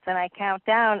 minutes, and I count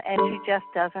down, and she just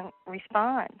doesn't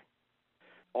respond.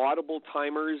 Audible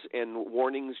timers and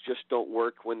warnings just don't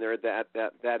work when they're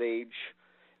that age.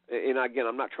 And again,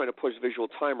 I'm not trying to push visual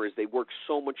timers. They work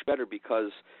so much better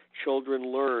because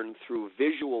children learn through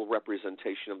visual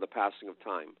representation of the passing of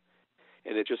time.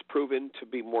 And it's just proven to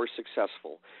be more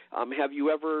successful. Have you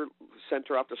ever sent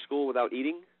her off to school without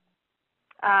eating?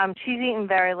 She's eaten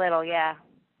very little, yeah.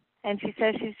 And she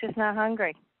says she's just not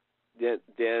hungry.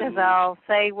 Because I'll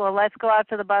say, well, let's go out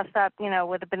to the bus stop,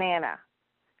 with a banana.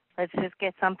 Let's just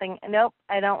get something. Nope,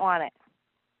 I don't want it.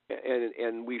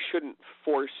 And we shouldn't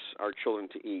force our children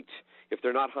to eat. If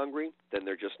they're not hungry, then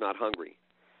they're just not hungry.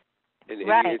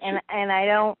 Right, and I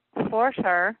don't force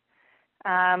her.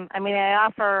 I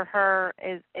offer her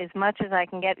as much as I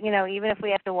can get, even if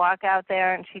we have to walk out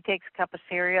there and she takes a cup of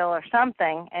cereal or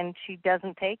something and she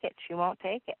doesn't take it, she won't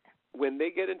take it. When they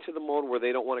get into the mode where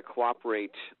they don't want to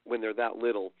cooperate when they're that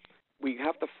little, we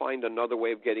have to find another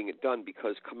way of getting it done,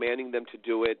 because commanding them to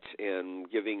do it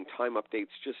and giving time updates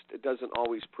it doesn't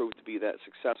always prove to be that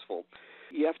successful.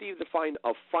 You have to either find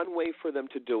a fun way for them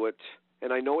to do it,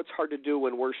 and I know it's hard to do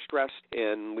when we're stressed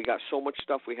and we got so much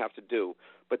stuff we have to do,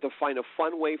 but to find a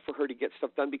fun way for her to get stuff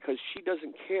done, because she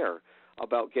doesn't care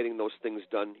about getting those things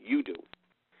done. You do.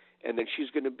 and then she's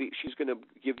going to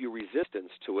give you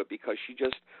resistance to it because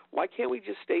why can't we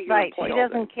just stay here right, and play she all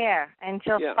doesn't day? care, and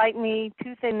she'll fight me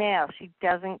tooth and nail. She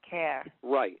doesn't care.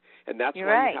 Right, and that's You're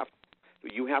why right.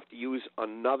 you have to use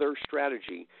another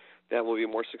strategy that will be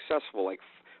more successful, like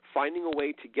finding a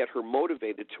way to get her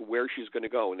motivated to where she's going to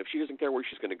go. And if she doesn't care where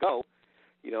she's going to go,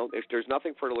 if there's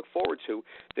nothing for her to look forward to,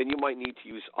 then you might need to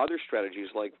use other strategies,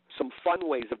 like some fun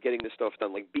ways of getting this stuff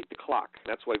done, like beat the clock.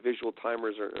 That's why visual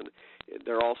timers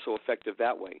they're also effective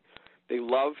that way. They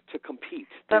love to compete.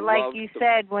 But like you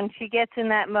said, when she gets in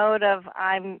that mode of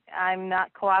I'm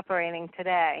not cooperating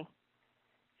today,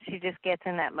 she just gets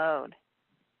in that mode.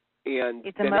 And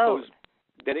it's a mode.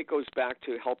 Then it goes back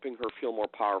to helping her feel more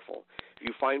powerful. If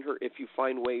you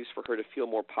find ways for her to feel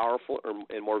more powerful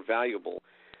and more valuable,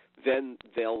 then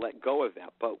they'll let go of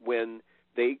that. But when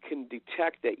they can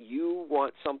detect that you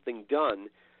want something done,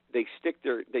 they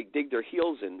dig their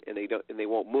heels in, and they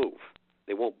won't move.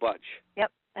 They won't budge.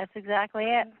 Yep, that's exactly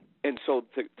it. And so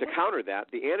to counter that,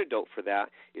 the antidote for that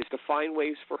is to find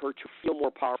ways for her to feel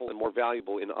more powerful and more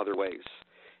valuable in other ways.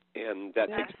 And that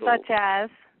takes such as?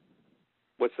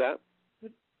 What's that?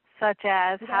 Such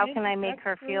as, how can I make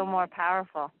her feel more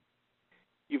powerful?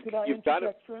 You've got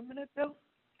it for a minute, Bill?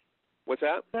 What's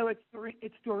that? So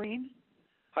it's Doreen.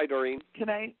 Hi, Doreen. Can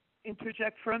I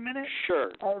interject for a minute?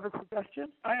 Sure. I have a suggestion.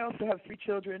 I also have 3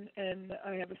 children, and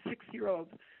I have a 6-year-old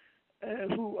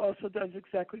who also does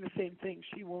exactly the same thing.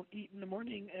 She won't eat in the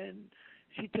morning, and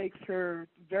she takes her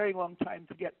very long time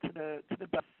to get to the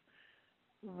bus.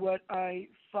 What I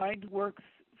find works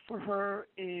for her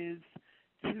is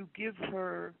to give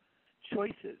her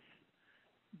choices,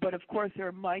 but of course there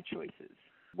are my choices.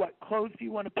 What clothes do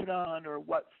you want to put on, or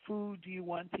what food do you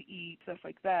want to eat, stuff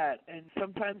like that. And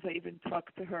sometimes I even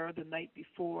talk to her the night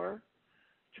before,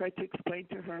 try to explain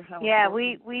to her how. Yeah,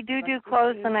 we do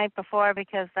clothes the night before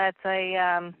because that's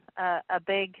a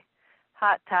big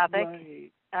hot topic.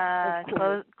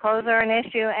 Right. Clothes are an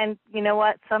issue, and you know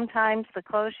what? Sometimes the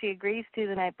clothes she agrees to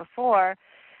the night before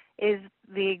is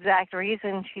the exact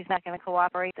reason she's not going to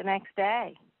cooperate the next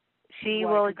day. She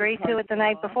will agree to it the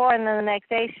night before, and then the next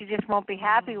day she just won't be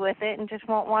happy with it and just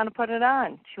won't want to put it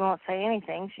on. She won't say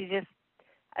anything.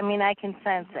 I can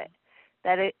sense it,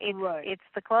 that it's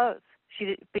the clothes.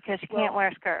 Because she can't wear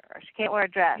a skirt, or she can't wear a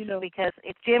dress, because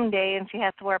it's gym day and she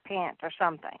has to wear pants or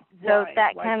something. So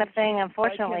that kind of thing,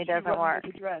 unfortunately, doesn't work.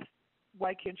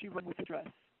 Why can't you run with a dress?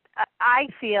 I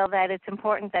feel that it's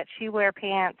important that she wear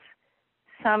pants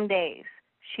some days.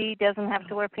 She doesn't have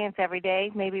to wear pants every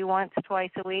day, maybe once,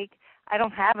 twice a week. I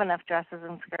don't have enough dresses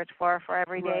and skirts for her for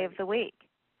every day of the week.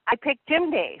 I pick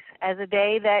gym days as a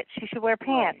day that she should wear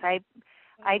pants.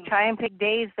 I try and pick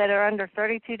days that are under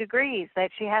 32 degrees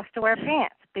that she has to wear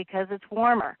pants because it's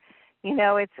warmer.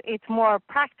 It's more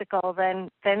practical than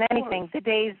anything. The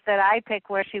days that I pick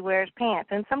where she wears pants,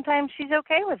 and sometimes she's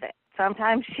okay with it.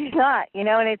 Sometimes she's not.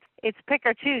 And it's pick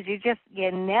or choose.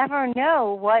 You never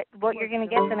know what you're going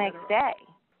to get the next day.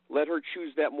 Let her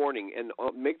choose that morning and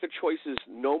make the choices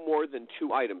no more than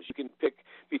 2 items. You can pick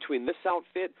between this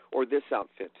outfit or this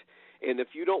outfit. And if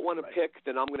you don't want to pick,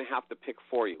 then I'm going to have to pick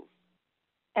for you.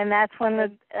 And that's when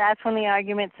the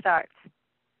argument starts.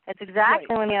 That's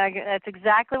exactly when that's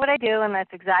exactly what I do, and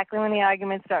that's exactly when the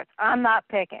argument starts. I'm not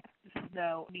picking. This is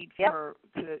now a need for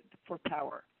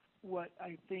power. What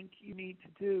I think you need to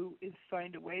do is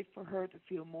find a way for her to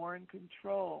feel more in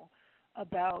control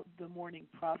about the morning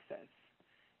process.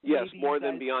 Yes, more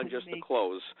than beyond just the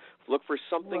clothes. Look for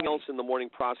something else in the morning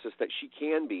process that she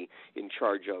can be in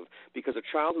charge of. Because a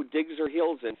child who digs her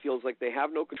heels in feels like they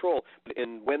have no control.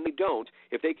 And when they don't,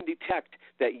 if they can detect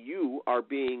that you are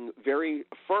being very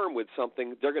firm with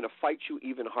something, they're going to fight you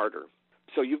even harder.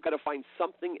 So you've got to find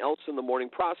something else in the morning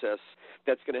process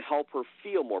that's going to help her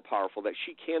feel more powerful, that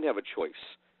she can have a choice.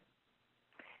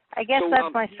 I guess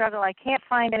that's my struggle. I can't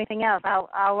find anything else.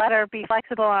 I'll let her be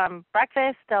flexible on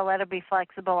breakfast. I'll let her be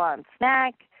flexible on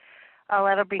snack. I'll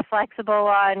let her be flexible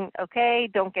on,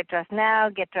 don't get dressed now,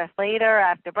 get dressed later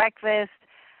after breakfast.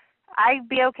 I'd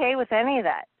be okay with any of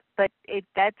that, but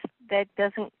that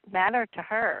doesn't matter to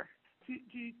her. Do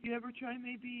you ever try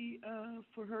maybe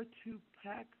for her to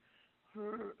pack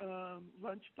her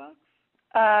lunchbox?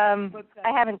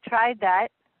 I haven't tried that.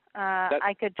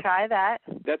 I could try that.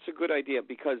 That's a good idea,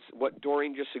 because what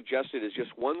Doreen just suggested is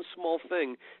just one small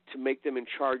thing to make them in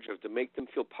charge of, to make them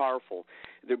feel powerful.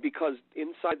 Because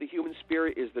inside the human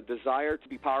spirit is the desire to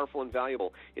be powerful and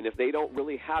valuable, and if they don't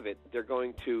really have it, they're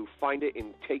going to find it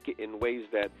and take it in ways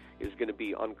that is going to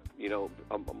be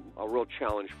a real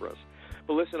challenge for us.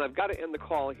 But listen, I've got to end the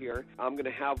call here. I'm going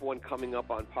to have one coming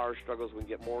up on power struggles. We can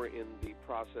get more in the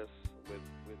process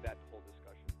with that whole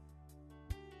discussion.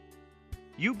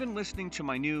 You've been listening to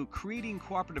my new Creating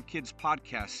Cooperative Kids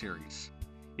podcast series.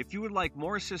 If you would like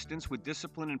more assistance with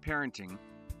discipline and parenting,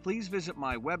 please visit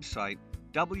my website,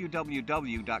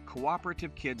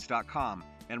 www.cooperativekids.com.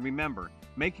 And remember,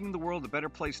 making the world a better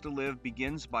place to live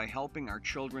begins by helping our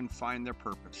children find their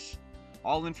purpose.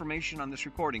 All information on this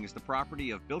recording is the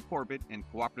property of Bill Corbett and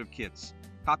Cooperative Kids.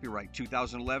 Copyright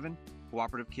 2011,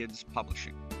 Cooperative Kids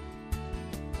Publishing.